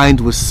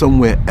mind was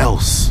somewhere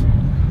else.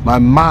 My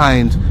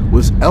mind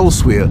was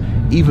elsewhere,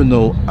 even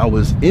though I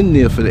was in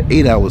there for the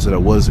 8 hours that I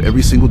was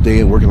every single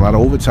day and working a lot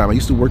of overtime. I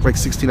used to work like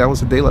 16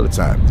 hours a day a lot of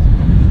time.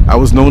 I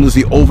was known as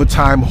the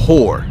overtime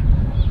whore.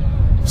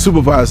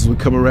 Supervisors would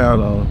come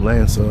around,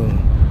 Lance,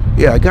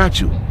 yeah, I got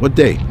you. What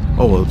day?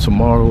 Oh, well,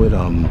 tomorrow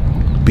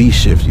at B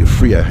shift, you're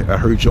free. I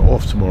heard you're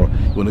off tomorrow.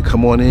 You want to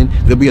come on in?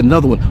 There'll be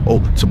another one. Oh,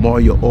 tomorrow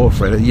you're off,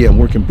 right? Yeah, I'm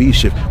working B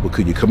shift. Well,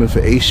 could you come in for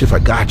A shift? I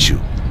got you.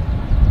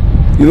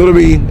 You know what I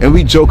mean? And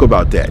we joke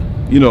about that.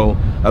 You know,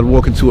 I'd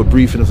walk into a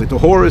brief and I was like, the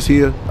whore is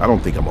here. I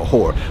don't think I'm a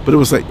whore, but it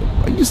was like,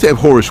 I used to have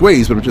whorish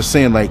ways, but I'm just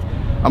saying, like,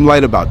 I'm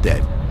light about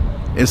that.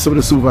 And some of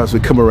the supervisors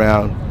would come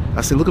around.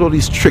 I said, look at all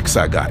these tricks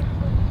I got.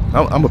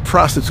 I'm a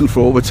prostitute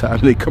for overtime,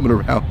 and they coming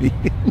around me.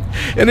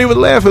 And they would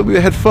laugh at me. I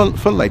had fun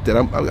like that.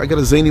 I got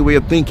a zany way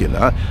of thinking.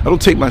 I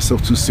don't take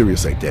myself too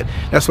serious like that.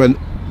 That's why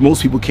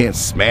most people can't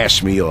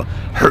smash me or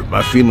hurt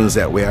my feelings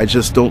that way. I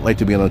just don't like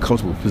to be in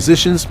uncomfortable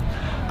positions.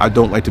 I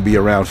don't like to be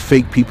around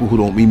fake people who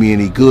don't mean me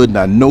any good, and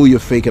I know you're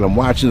fake, and I'm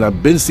watching.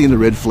 I've been seeing the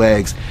red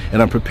flags,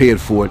 and I'm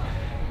prepared for it.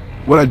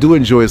 What I do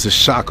enjoy is the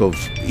shock of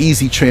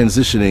easy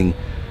transitioning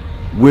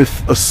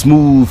with a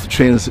smooth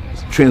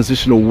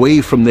transition away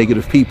from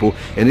negative people.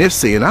 And they're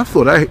saying, I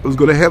thought I was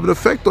going to have an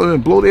effect on them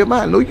and blow their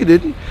mind. No, you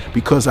didn't,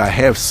 because I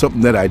have something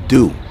that I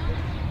do.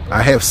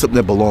 I have something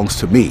that belongs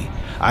to me.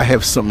 I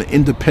have something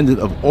independent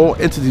of all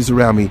entities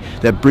around me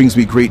that brings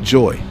me great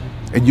joy.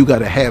 And you got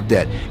to have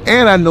that.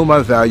 And I know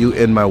my value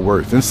and my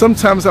worth. And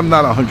sometimes I'm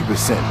not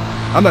 100%.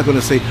 I'm not going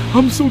to say,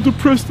 I'm so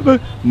depressed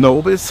tonight.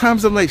 No, but it's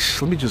times I'm like,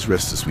 let me just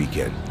rest this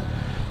weekend.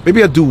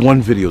 Maybe I'll do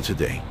one video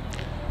today.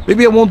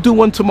 Maybe I won't do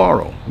one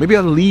tomorrow. Maybe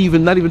I'll leave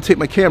and not even take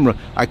my camera.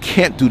 I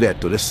can't do that,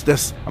 though.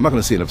 That's I'm not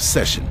going to say an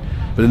obsession.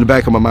 But in the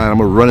back of my mind, I'm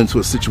going to run into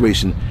a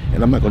situation,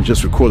 and I'm not going to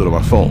just record it on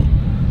my phone.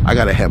 I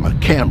got to have my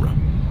camera,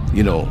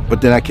 you know.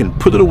 But then I can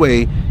put it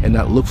away and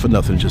not look for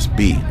nothing, just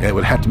be. And it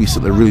would have to be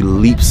something that really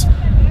leaps,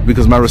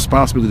 because my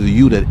responsibility to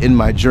you that in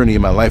my journey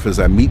in my life as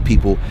I meet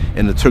people,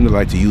 and the term that I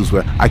like to use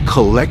where I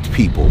collect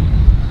people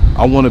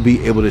I want to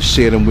be able to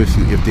share them with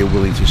you if they're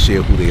willing to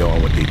share who they are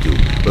and what they do,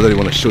 whether they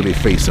want to show their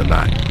face or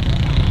not.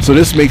 So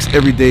this makes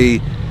every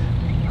day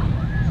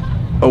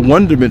a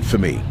wonderment for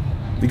me,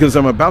 because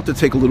I'm about to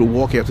take a little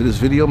walk after this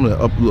video. I'm going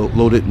to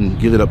upload it and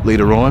get it up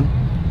later on.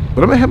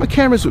 But I'm going to have my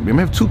cameras with me. I'm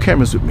going to have 2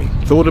 cameras with me.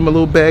 Throw it in my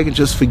little bag and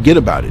just forget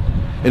about it.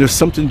 And if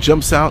something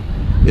jumps out,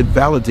 it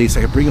validates.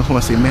 I can bring it home.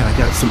 I say, man, I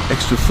got some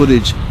extra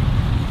footage,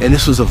 and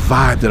this was a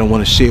vibe that I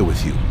want to share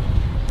with you.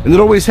 And it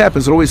always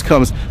happens. It always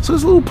comes. So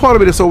there's a little part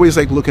of it that's always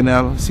like looking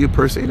out, see a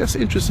person, hey, that's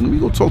interesting. Let me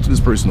go talk to this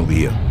person over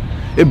here.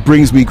 It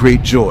brings me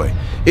great joy.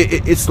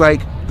 It's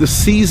like the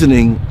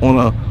seasoning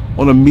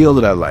on a meal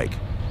that I like.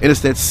 And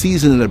it's that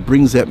seasoning that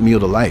brings that meal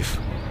to life.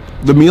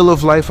 The meal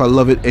of life, I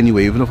love it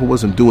anyway, even if I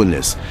wasn't doing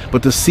this.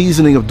 But the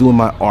seasoning of doing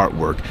my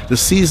artwork, the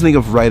seasoning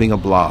of writing a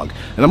blog.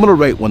 And I'm going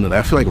to write one tonight.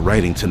 I feel like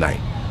writing tonight.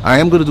 I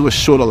am going to do a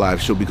shorter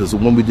live show because the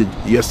one we did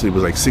yesterday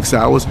was like 6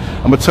 hours.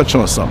 I'm going to touch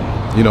on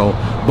something, you know.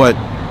 But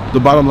the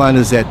bottom line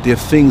is that there are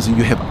things and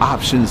you have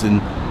options and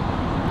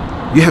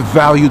you have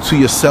value to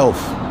yourself.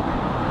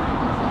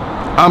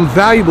 I'm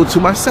valuable to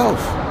myself.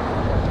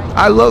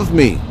 I love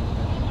me.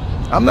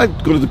 I'm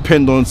not going to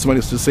depend on somebody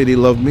else to say they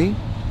love me.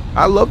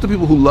 I love the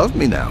people who love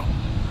me now,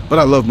 but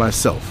I love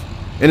myself.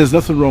 And there's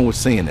nothing wrong with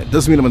saying that.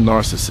 Doesn't mean I'm a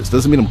narcissist.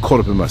 Doesn't mean I'm caught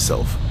up in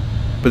myself.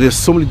 But there's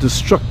so many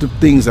destructive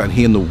things out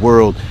here in the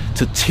world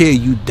to tear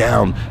you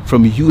down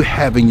from you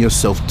having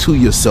yourself to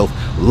yourself,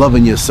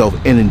 loving yourself,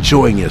 and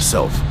enjoying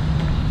yourself.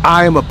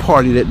 I am a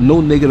party that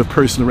no negative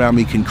person around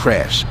me can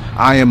crash.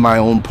 I am my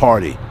own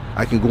party.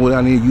 I can go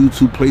down here,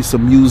 YouTube, play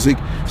some music,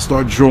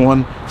 start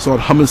drawing, start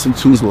humming some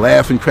tunes,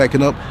 laughing,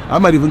 cracking up. I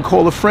might even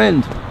call a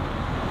friend,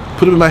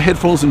 put it in my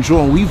headphones and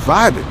draw, and we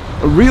vibing.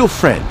 A real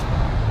friend.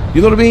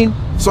 You know what I mean?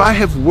 So I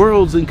have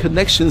worlds and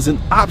connections and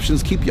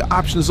options. Keep your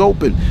options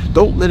open.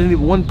 Don't let any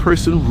one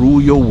person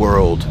rule your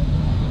world.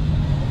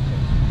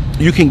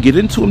 You can get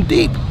into them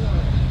deep,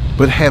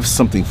 but have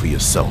something for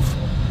yourself.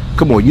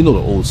 Come on, you know the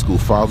old school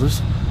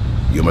fathers.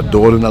 You're my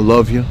daughter and I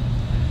love you.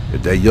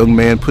 If that young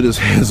man put his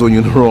hands on you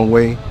in the wrong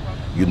way,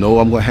 you know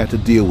I'm going to have to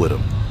deal with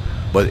him.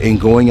 But in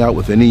going out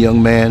with any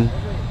young man,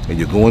 and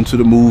you're going to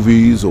the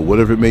movies or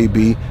whatever it may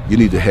be, you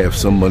need to have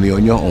some money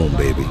on your own,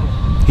 baby.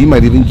 He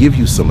might even give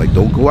you some. Like,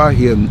 don't go out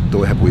here and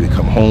don't have a way to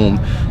come home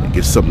and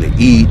get something to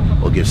eat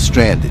or get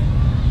stranded.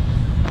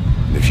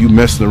 And if you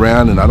messing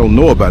around and I don't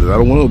know about it, I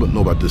don't want to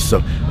know about this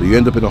stuff, but you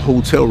end up in a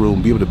hotel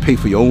room, be able to pay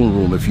for your own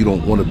room if you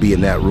don't want to be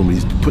in that room, and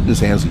he's putting his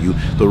hands on you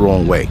the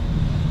wrong way.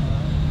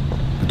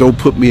 Don't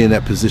put me in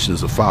that position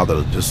as a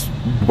father to just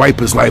wipe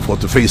his life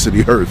off the face of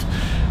the earth.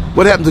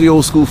 What happened to the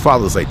old school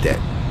fathers like that?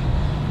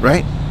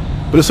 Right?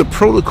 But it's a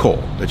protocol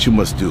that you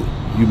must do.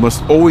 You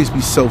must always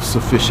be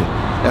self-sufficient.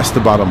 That's the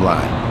bottom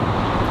line.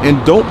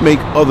 And don't make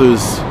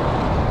others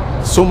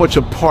so much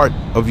a part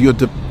of your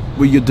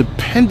where you're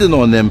dependent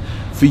on them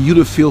for you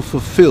to feel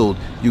fulfilled.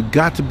 You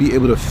got to be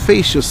able to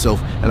face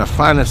yourself. And I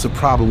find that's a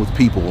problem with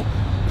people,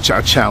 which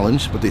I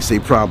challenge, but they say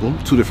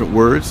problem, 2 different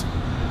words.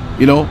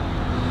 You know,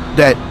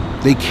 that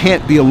they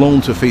can't be alone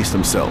to face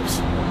themselves.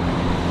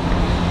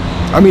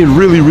 I mean,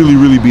 really, really,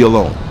 really be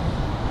alone.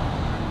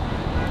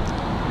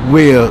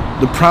 Where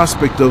the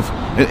prospect of,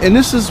 and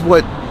this is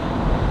what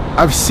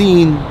I've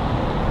seen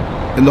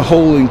in the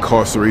whole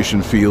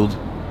incarceration field,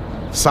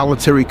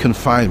 solitary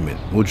confinement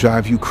will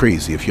drive you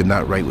crazy if you're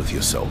not right with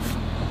yourself.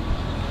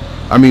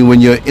 I mean, when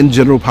you're in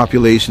general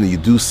population and you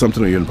do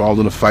something or you're involved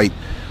in a fight,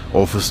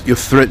 or if you're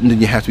threatened and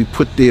you have to be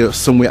put there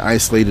somewhere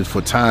isolated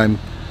for time,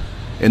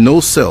 in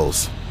those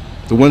cells,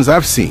 the ones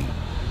I've seen,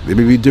 they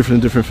may be different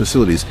in different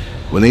facilities,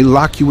 when they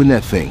lock you in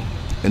that thing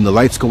and the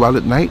lights go out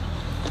at night,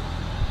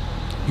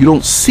 you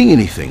don't see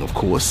anything, of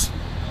course.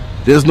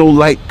 There's no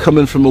light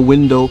coming from a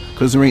window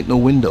because there ain't no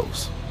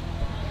windows.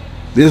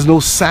 There's no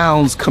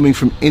sounds coming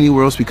from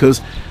anywhere else because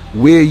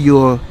where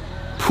you're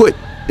put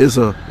is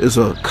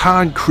a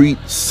concrete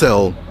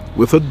cell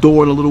with a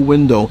door and a little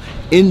window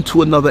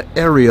into another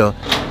area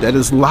that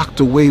is locked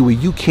away where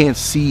you can't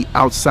see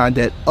outside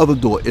that other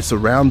door. It's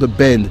around the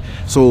bend.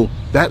 So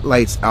that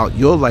light's out,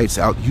 your light's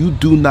out. You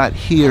do not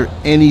hear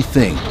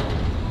anything.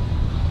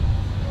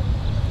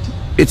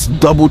 It's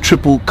double,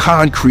 triple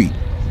concrete.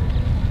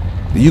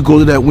 You go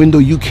to that window,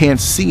 you can't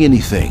see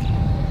anything.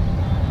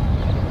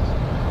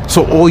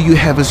 So all you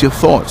have is your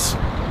thoughts.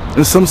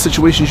 In some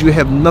situations, you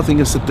have nothing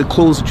except the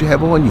clothes that you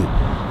have on you.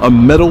 A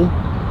metal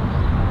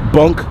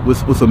bunk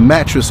with a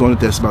mattress on it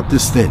that's about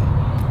this thin.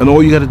 And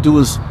all you got to do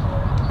is,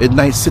 at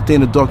night, sit there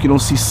in the dark. You don't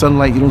see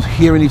sunlight. You don't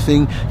hear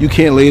anything. You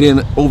can't lay there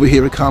and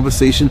overhear a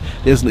conversation.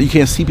 You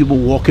can't see people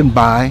walking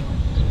by.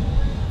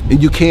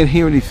 And you can't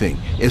hear anything.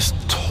 It's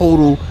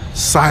total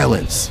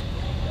silence.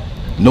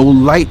 No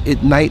light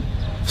at night.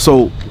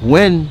 So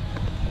when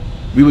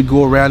we would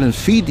go around and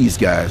feed these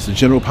guys, the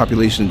general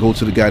population, and go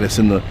to the guy that's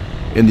in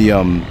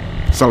the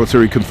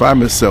solitary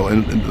confinement cell,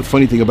 and the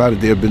funny thing about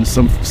it, there have been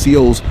some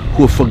COs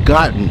who have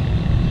forgotten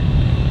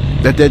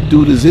that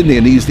dude is in there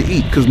and needs to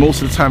eat, because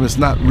most of the time it's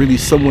not really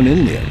someone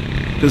in there.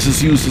 This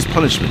is used as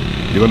punishment.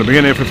 You're going to be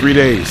in there for 3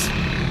 days.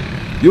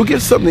 You'll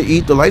get something to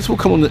eat. The lights will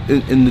come on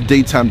in the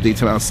daytime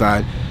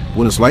outside.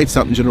 When it's lights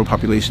out in general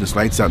population, it's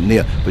lights out in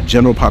there. But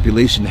general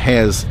population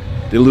has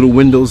their little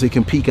windows they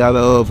can peek out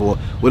of or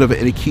whatever,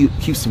 and it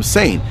keeps them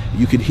sane.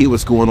 You can hear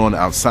what's going on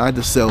outside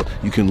the cell.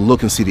 You can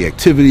look and see the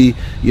activity.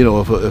 You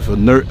know, if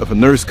a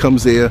nurse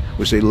comes there,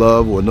 which they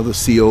love, or another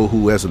CO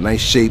who has a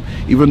nice shape,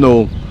 even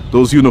though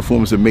those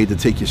uniforms are made to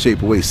take your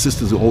shape away,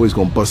 sisters are always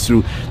going to bust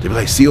through. They'll be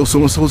like, CO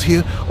so-and-so's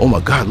here? Oh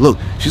my God, look,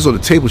 she's on the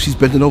table, she's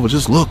bending over,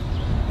 just look.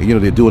 And you know,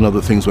 they're doing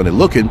other things when they're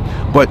looking,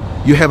 but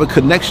you have a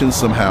connection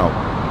somehow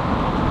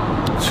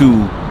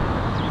to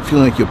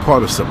feeling like you're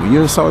part of something. When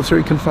you're in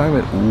solitary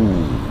confinement,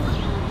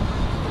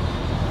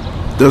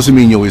 doesn't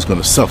mean you're always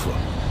going to suffer.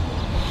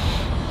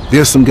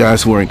 There's some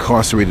guys who are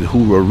incarcerated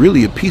who are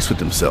really at peace with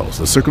themselves.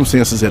 The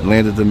circumstances that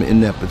landed them in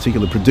that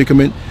particular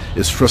predicament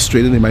is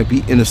frustrating. They might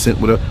be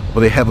innocent, or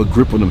they have a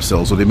grip on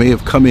themselves, or they may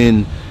have come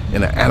in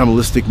an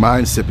animalistic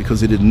mindset because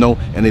they didn't know,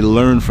 and they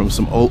learned from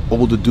some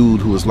older dude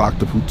who was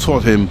locked up who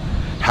taught him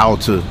how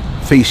to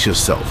face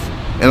yourself.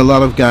 And a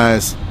lot of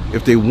guys,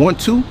 if they want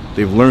to,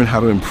 they've learned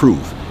how to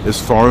improve. It's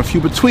far and few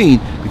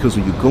between, because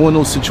when you go in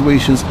those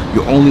situations,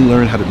 you only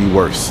learn how to be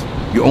worse.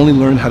 You only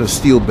learn how to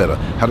steal better,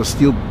 how to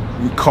steal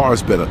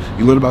cars better.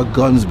 You learn about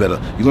guns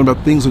better. You learn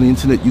about things on the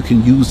internet you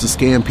can use to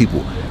scam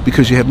people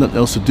because you have nothing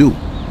else to do.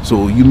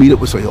 So you meet up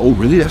with somebody, oh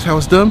really, that's how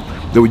it's done?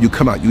 Then when you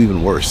come out, you're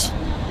even worse.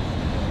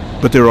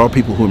 But there are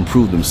people who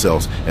improve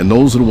themselves, and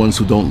those are the ones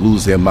who don't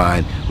lose their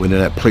mind when in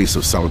that place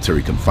of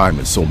solitary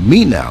confinement. So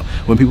me now,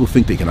 when people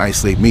think they can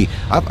isolate me,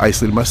 I've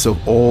isolated myself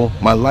all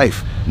my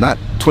life. Not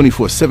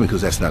 24/7,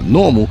 because that's not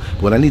normal,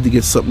 but when I need to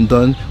get something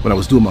done, when I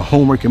was doing my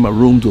homework in my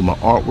room, doing my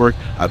artwork,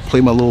 I'd play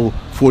my little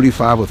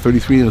 45 or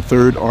 33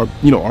 1/3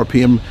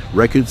 RPM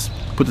records,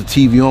 put the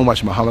TV on,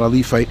 watch Muhammad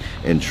Ali fight,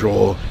 and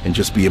draw and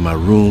just be in my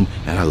room.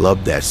 And I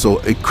love that. So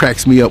it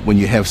cracks me up when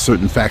you have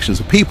certain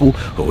factions of people,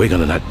 but we're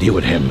gonna not deal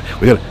with him.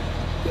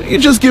 You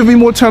just give me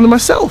more time to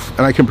myself,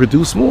 and I can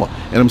produce more.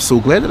 And I'm so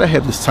glad that I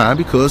have this time,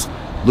 because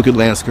look at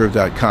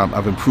landscurve.com.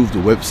 I've improved the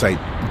website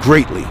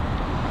greatly.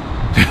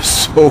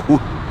 So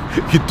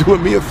you're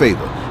doing me a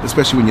favor,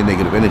 especially when you're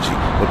negative energy.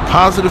 But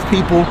positive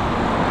people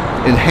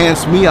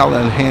enhance me, I'll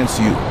enhance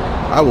you.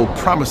 I will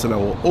promise that I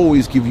will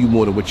always give you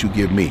more than what you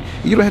give me.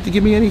 You don't have to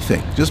give me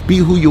anything. Just be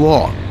who you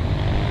are,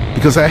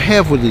 because I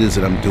have what it is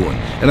that I'm doing.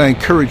 And I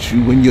encourage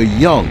you, when you're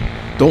young,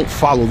 don't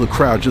follow the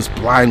crowd just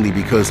blindly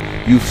because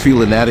you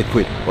feel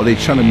inadequate, or they're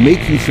trying to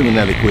make you feel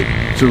inadequate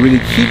to really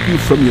keep you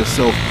from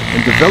yourself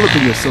and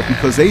developing yourself,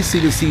 because they see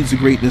the seeds of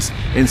greatness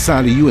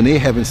inside of you and they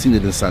haven't seen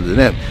it inside of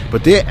them.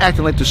 But they're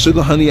acting like the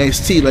sugar honey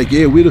iced tea, like,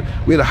 yeah, we're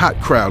the hot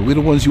crowd, we're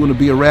the ones you want to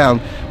be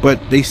around, but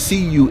they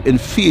see you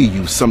and fear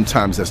you.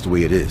 Sometimes that's the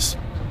way it is.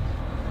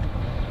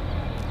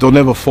 Don't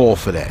ever fall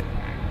for that.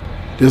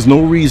 There's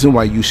no reason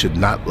why you should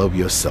not love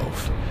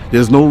yourself.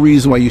 There's no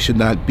reason why you should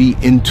not be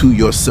into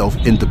yourself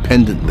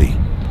independently.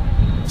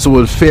 So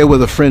when fair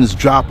weather friends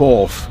drop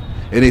off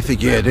and they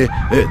think, yeah, they're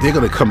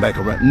going to come back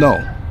around. No.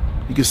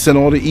 You can send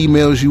all the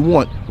emails you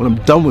want. When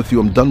I'm done with you,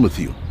 I'm done with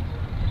you.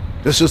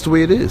 That's just the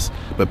way it is.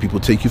 But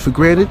people take you for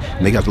granted,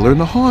 and they got to learn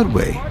the hard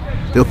way.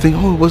 They'll think,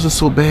 oh, it wasn't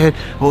so bad.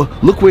 Oh,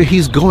 look where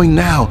he's going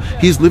now.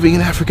 He's living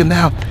in Africa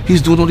now.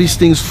 He's doing all these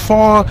things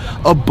far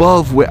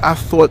above where I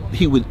thought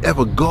he would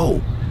ever go.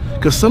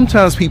 Because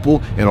sometimes people,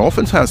 and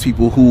oftentimes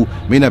people who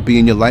may not be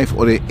in your life,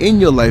 or they're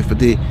in your life, but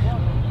they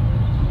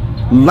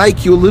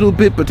like you a little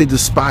bit, but they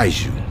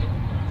despise you.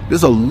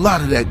 There's a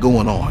lot of that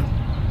going on.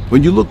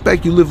 When you look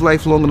back, you live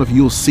life long enough,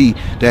 you'll see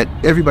that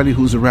everybody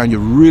who's around you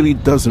really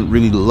doesn't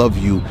really love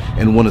you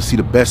and want to see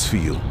the best for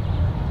you.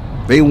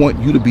 They want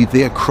you to be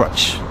their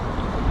crutch.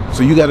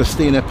 So you got to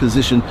stay in that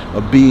position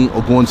of being,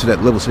 or going to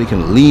that level, so they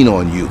can lean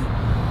on you.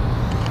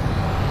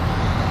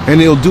 And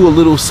they'll do a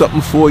little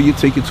something for you,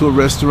 take you to a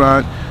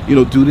restaurant,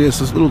 do this,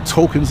 little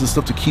tokens and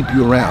stuff to keep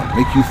you around,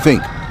 make you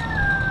think,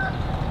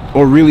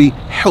 or really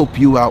help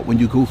you out when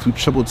you go through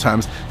troubled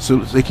times, so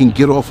they can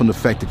get off on the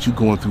fact that you're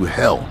going through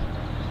hell.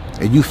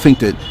 And you think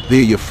that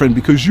they're your friend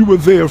because you were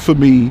there for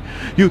me.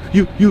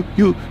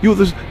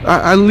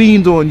 I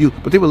leaned on you,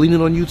 but they were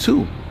leaning on you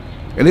too.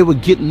 And they were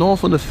getting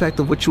off on the fact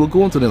of what you were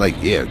going through. They're like,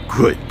 yeah,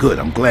 good,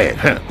 I'm glad.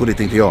 Who do they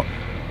think they are?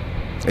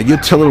 And you're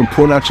telling them,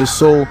 pouring out your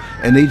soul,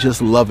 and they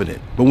just loving it.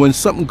 But when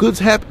something good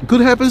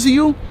happens to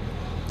you,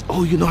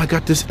 oh, I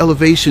got this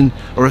elevation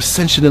or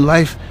ascension in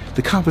life,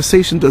 the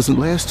conversation doesn't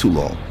last too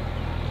long.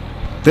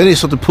 Then they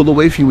start to pull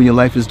away from you when your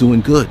life is doing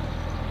good.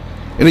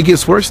 And it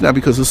gets worse now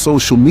because of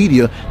social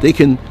media. They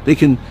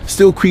can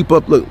still creep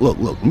up. Look,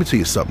 let me tell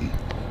you something.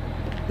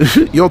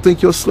 Y'all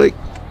think you're slick?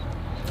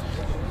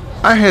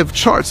 I have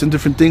charts and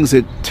different things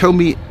that tell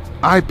me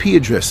IP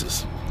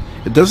addresses.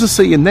 It doesn't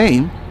say your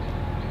name.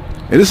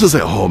 And this is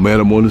like, oh man,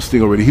 I'm on this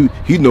thing already.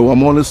 He know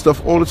I'm on this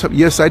stuff all the time.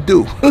 Yes, I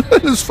do.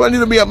 It's funny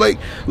to me. I'm like,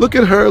 look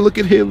at her, look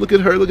at him, look at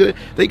her, look at it.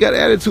 They got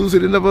attitudes that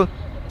they never.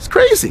 It's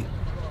crazy.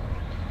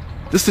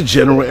 This is the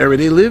general area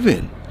they live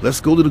in. Let's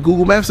go to the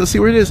Google Maps and see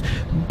where it is.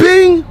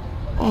 Bing!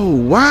 Oh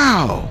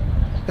wow,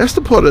 that's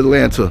the part of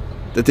Atlanta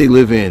that they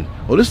live in.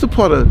 Oh, this is the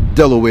part of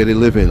Delaware they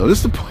live in. Oh, this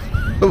is the part.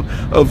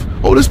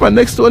 of, oh, this is my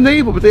next door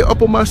neighbor, but they're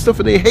up on my stuff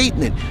and they're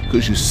hating it.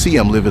 Because you see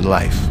I'm living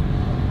life.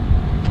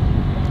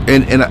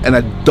 And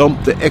I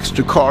dumped the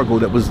extra cargo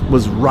that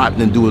was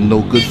rotten and doing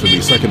no good for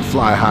me so I can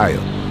fly higher.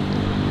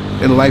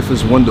 And life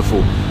is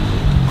wonderful.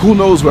 Who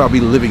knows where I'll be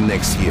living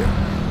next year?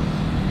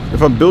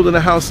 If I'm building a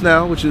house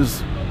now, which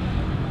is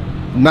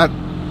not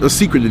a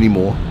secret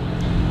anymore,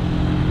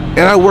 and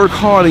I work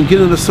hard and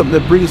get into something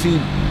that brings me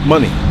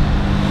money,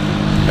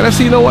 and I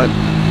say, you know what?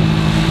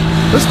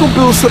 Let's go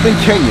build something in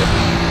Kenya.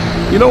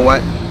 You know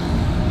what?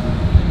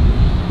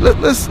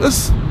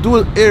 Let's do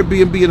an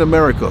Airbnb in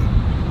America.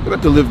 We don't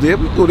have to live there.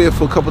 We can go there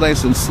for a couple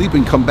nights and sleep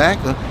and come back.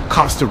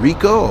 Costa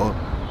Rica or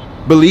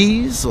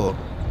Belize or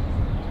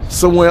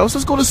somewhere else.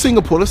 Let's go to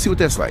Singapore. Let's see what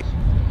that's like.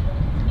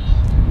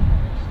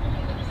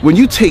 When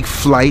you take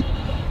flight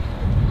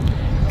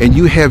and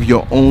you have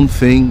your own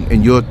thing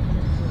and you're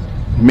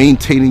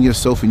maintaining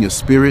yourself and your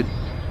spirit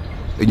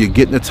and you're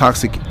getting the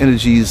toxic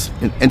energies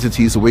and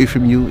entities away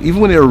from you,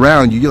 even when they're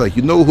around you, you're like,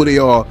 you know who they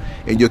are,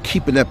 and you're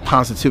keeping that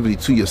positivity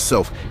to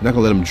yourself. You're not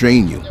gonna let them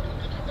drain you.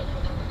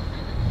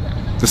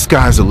 The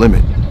sky's the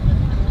limit.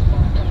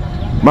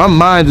 My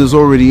mind is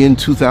already in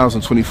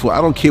 2024.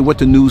 I don't care what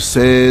the news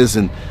says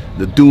and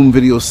the doom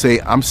videos say.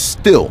 I'm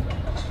still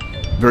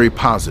very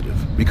positive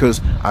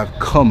because I've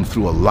come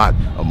through a lot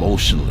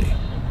emotionally.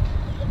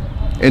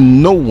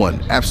 And no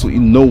one,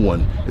 absolutely no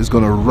one, is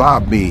going to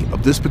rob me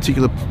of this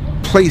particular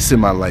place in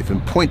my life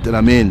and point that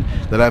I'm in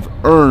that I've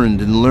earned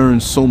and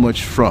learned so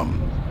much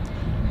from.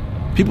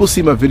 People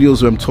see my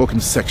videos where I'm talking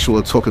sexual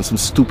or talking some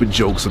stupid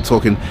jokes or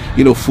talking,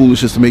 you know,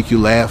 foolishness to make you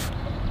laugh,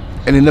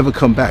 and they never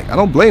come back. I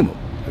don't blame them.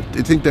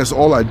 They think that's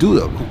all I do.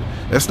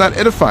 That's not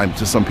edifying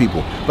to some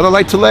people, but I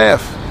like to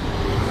laugh.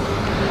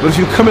 But if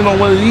you come in on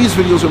one of these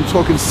videos where I'm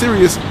talking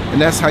serious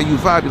and that's how you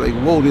vibe, you're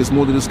like, whoa, there's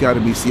more to this guy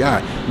than meets the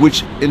eye,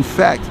 which in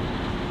fact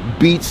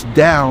beats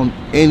down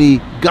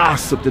any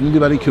gossip that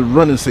anybody can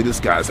run and say,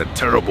 this guy's a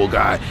terrible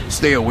guy,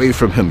 stay away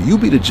from him. You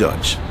be the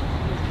judge.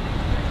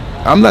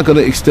 I'm not going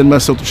to extend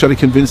myself to try to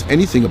convince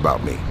anything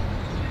about me.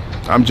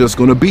 I'm just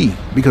going to be,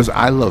 because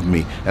I love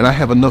me and I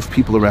have enough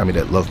people around me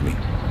that love me.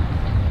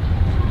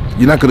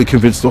 You're not going to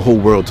convince the whole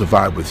world to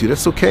vibe with you.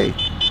 That's okay.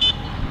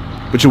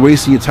 But you're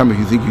wasting your time if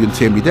you think you can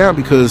tear me down,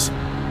 because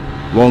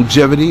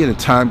longevity and the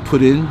time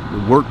put in,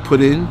 the work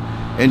put in,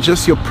 and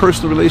just your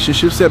personal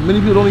relationships that many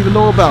people don't even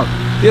know about.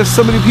 There's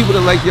so many people that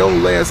are like, yo,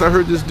 Lance, I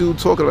heard this dude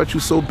talking about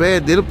you so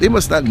bad. They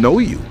must not know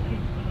you,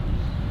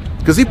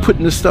 because he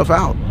putting this stuff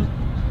out.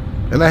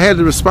 And I had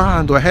to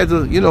respond, or I had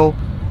to, you know,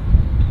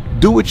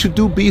 do what you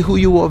do, be who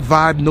you are,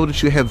 vibe, know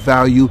that you have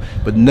value,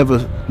 but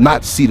never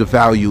not see the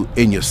value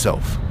in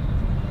yourself.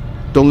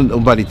 Don't let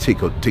nobody take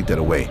that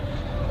away.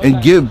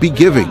 And be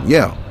giving,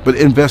 yeah, but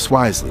invest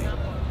wisely.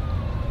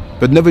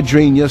 But never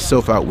drain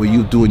yourself out where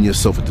you're doing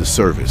yourself a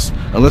disservice,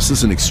 unless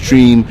it's an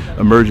extreme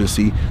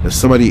emergency that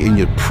somebody in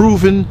your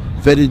proven,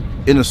 vetted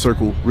inner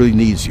circle really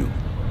needs you.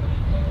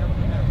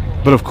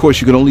 But of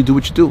course, you can only do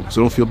what you do, so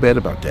don't feel bad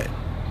about that.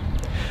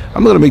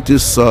 I'm gonna make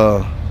this,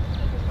 I'll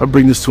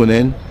bring this to an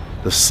end.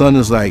 The sun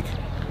is like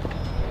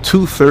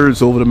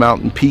 2/3 over the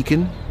mountain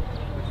peaking,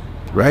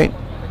 right?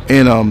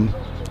 And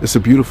it's a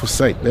beautiful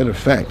sight. Matter of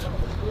fact,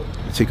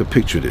 I'll take a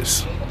picture of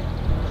this.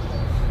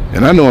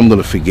 And I know I'm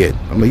gonna forget.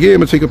 I'm like, yeah, I'm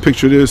gonna take a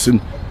picture of this, and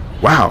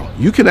wow,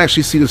 you can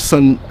actually see the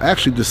sun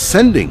actually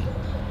descending.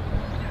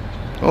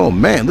 Oh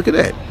man, look at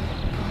that.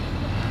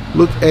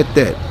 Look at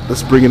that.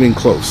 Let's bring it in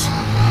close.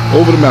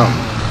 Over the mountain.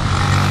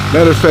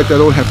 Matter of fact, I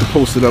don't have to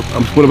post it up.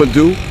 What I'm gonna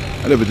do,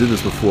 I never did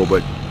this before,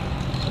 but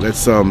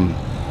let's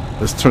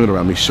turn it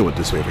around. Let me show it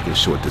this way, if I can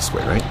show it this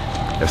way, right?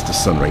 That's the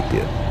sun right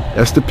there.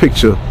 That's the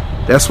picture.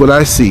 That's what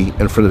I see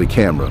in front of the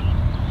camera.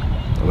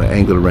 I'm gonna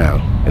angle it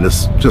around, and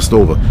it's just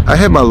over. I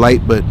have my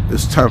light, but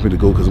it's time for me to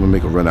go because I'm gonna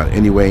make a run out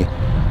anyway.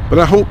 But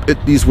I hope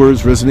that these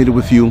words resonated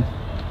with you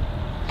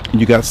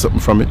and you got something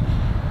from it.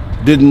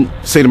 Didn't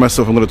say to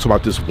myself, I'm gonna talk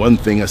about this one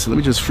thing. I said, let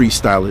me just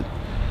freestyle it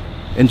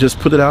and just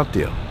put it out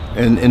there.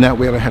 And in that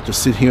way, I don't have to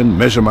sit here and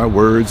measure my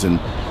words and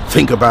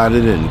think about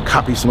it and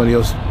copy somebody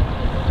else.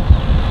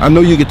 I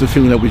know you get the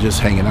feeling that we're just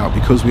hanging out,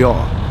 because we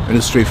are, and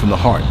it's straight from the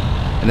heart.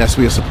 And that's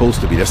where you're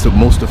supposed to be. That's the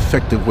most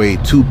effective way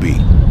to be.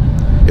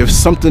 If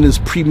something is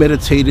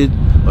premeditated,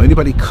 or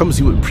anybody comes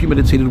to you with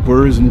premeditated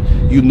words and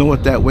you know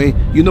it that way,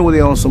 you know they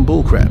are on some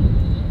bull crap.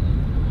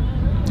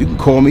 You can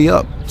call me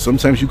up.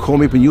 Sometimes you call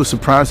me up and you're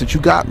surprised that you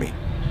got me.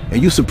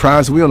 And you're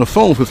surprised that we're on the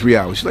phone for 3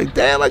 hours. You're like,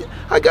 damn,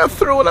 I got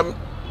through, and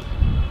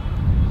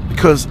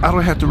because I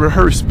don't have to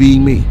rehearse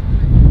being me.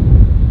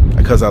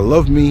 Because I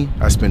love me,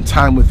 I spend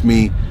time with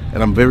me,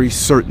 and I'm very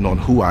certain on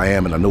who I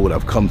am, and I know what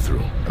I've come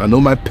through. And I know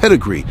my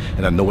pedigree,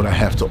 and I know what I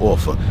have to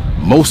offer.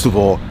 Most of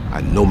all,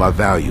 I know my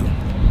value.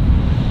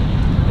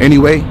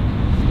 Anyway,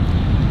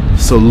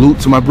 salute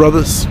to my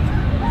brothers.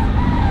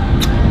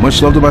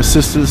 Much love to my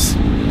sisters.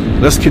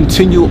 Let's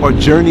continue our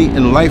journey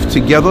in life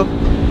together.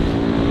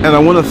 And I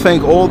want to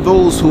thank all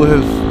those who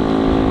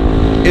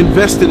have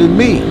invested in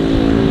me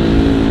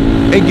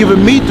and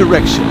given me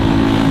direction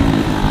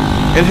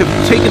and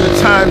have taken the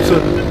time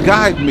to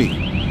guide me.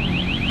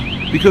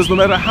 Because no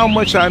matter how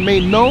much I may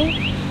know,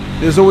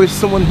 there's always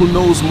someone who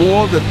knows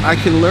more that I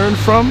can learn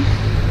from.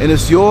 And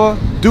it's your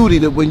duty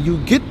that when you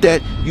get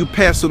that, you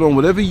pass it on.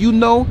 Whatever you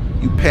know,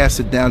 you pass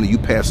it down and you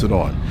pass it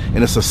on.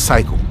 And it's a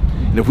cycle.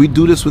 And if we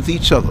do this with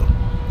each other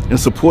and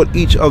support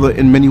each other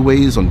in many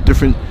ways on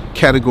different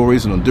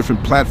categories and on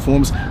different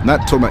platforms,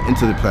 not talking about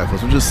internet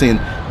platforms, we're just saying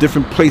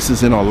different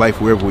places in our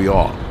life wherever we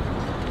are.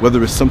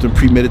 Whether it's something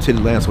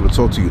premeditated, Lance want to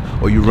talk to you,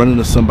 or you run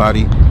into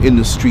somebody in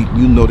the street,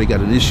 you know they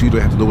got an issue, you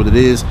don't have to know what it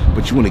is,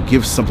 but you want to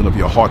give something of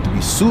your heart to be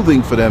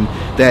soothing for them,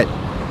 that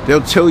they'll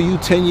tell you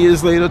 10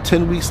 years later,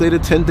 10 weeks later,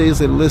 10 days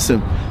later,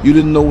 listen, you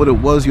didn't know what it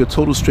was, you're a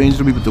total stranger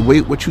to me, but the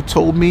way what you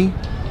told me,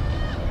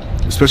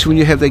 especially when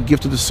you have that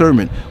gift of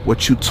discernment,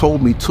 what you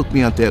told me took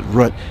me out that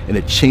rut and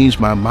it changed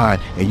my mind,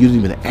 and you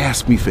didn't even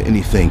ask me for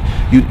anything.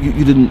 You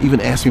didn't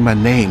even ask me my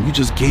name. You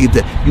just gave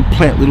that. You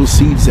plant little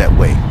seeds that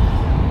way.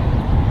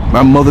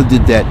 My mother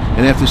did that,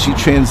 and after she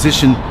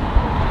transitioned,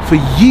 for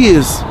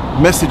years,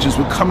 messages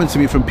were coming to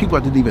me from people I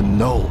didn't even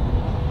know.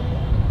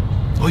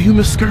 Oh, you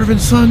Miss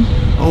Skirvin's son?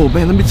 Oh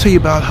man, let me tell you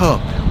about her.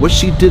 What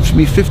she did for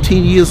me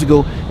 15 years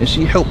ago, and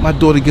she helped my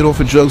daughter get off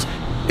of drugs.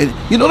 And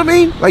you know what I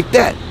mean? Like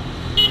that.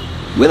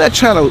 We're not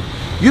trying to,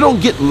 you don't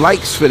get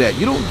likes for that.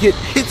 You don't get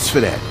hits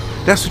for that.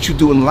 That's what you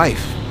do in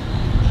life.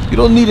 You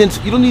don't need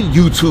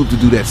YouTube to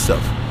do that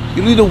stuff.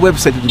 You don't need a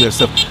website to do that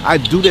stuff. I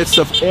do that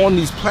stuff on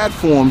these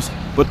platforms,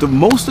 but the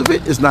most of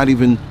it is not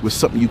even with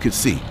something you could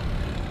see.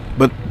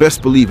 But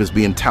best believe it's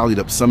being tallied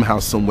up somehow,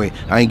 some way.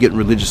 I ain't getting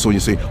religious on you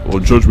say, oh,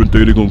 judgment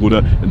day, they're going to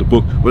go down in the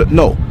book.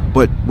 No,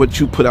 but what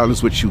you put out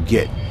is what you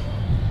get.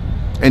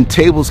 And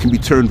tables can be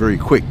turned very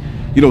quick.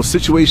 You know,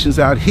 situations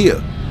out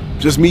here,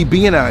 just me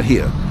being out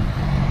here,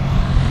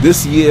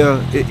 this year,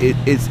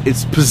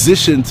 it's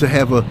positioned to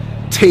have a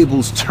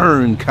tables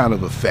turn kind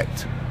of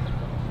effect.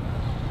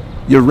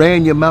 You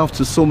ran your mouth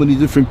to so many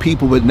different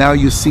people, but now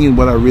you're seeing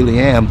what I really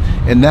am,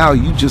 and now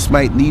you just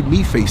might need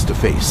me face to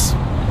face.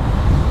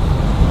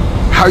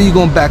 How are you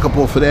going to back up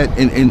off of that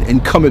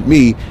and come at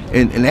me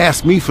and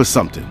ask me for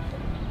something?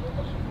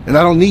 And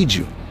I don't need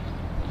you.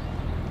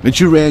 That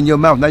you ran your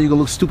mouth, now you're going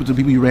to look stupid to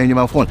people you ran your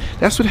mouth on.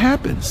 That's what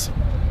happens.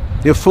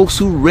 There are folks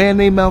who ran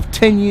their mouth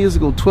 10 years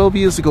ago, 12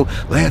 years ago.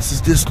 Lance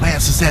is this,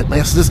 Lance is that,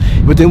 Lance is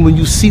this. But then when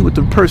you see what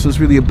the person is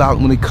really about,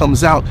 when it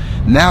comes out,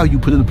 now you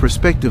put it in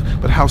perspective,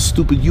 but how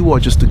stupid you are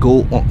just to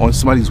go on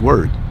somebody's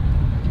word.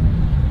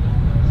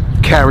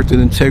 Character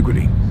and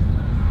integrity.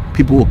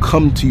 People will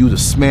come to you to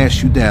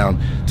smash you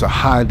down, to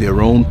hide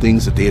their own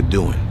things that they're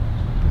doing.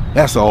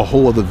 That's a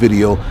whole other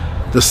video.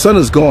 The sun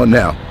is gone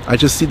now. I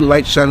just see the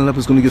light shining up.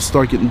 It's going to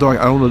start getting dark.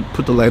 I don't want to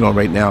put the light on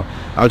right now.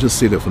 I'll just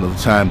say that for another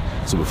time.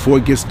 So before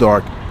it gets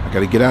dark, I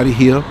got to get out of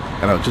here.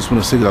 And I just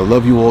want to say that I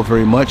love you all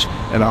very much.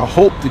 And I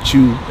hope that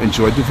you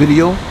enjoyed the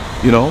video,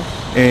 you know,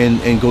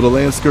 and go to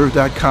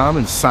landscurve.com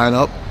and sign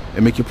up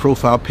and make your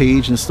profile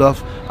page and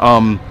stuff.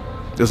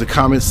 There's a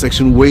comment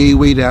section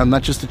way down,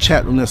 not just the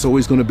chat room that's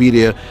always going to be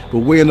there, but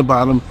way in the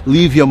bottom.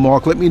 Leave your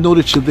mark. Let me know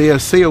that you're there.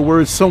 Say a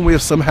word somewhere,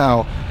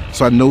 somehow,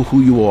 so I know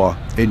who you are,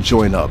 and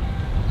join up.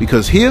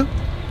 Because here,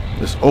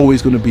 it's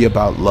always going to be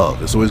about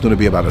love. It's always going to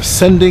be about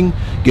ascending,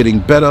 getting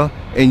better,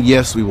 and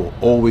yes, we will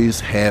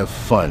always have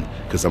fun,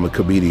 because I'm a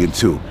comedian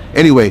too.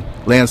 Anyway,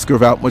 Lance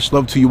Skirv out. Much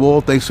love to you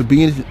all. Thanks for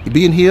being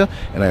here,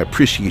 and I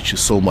appreciate you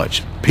so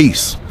much.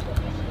 Peace.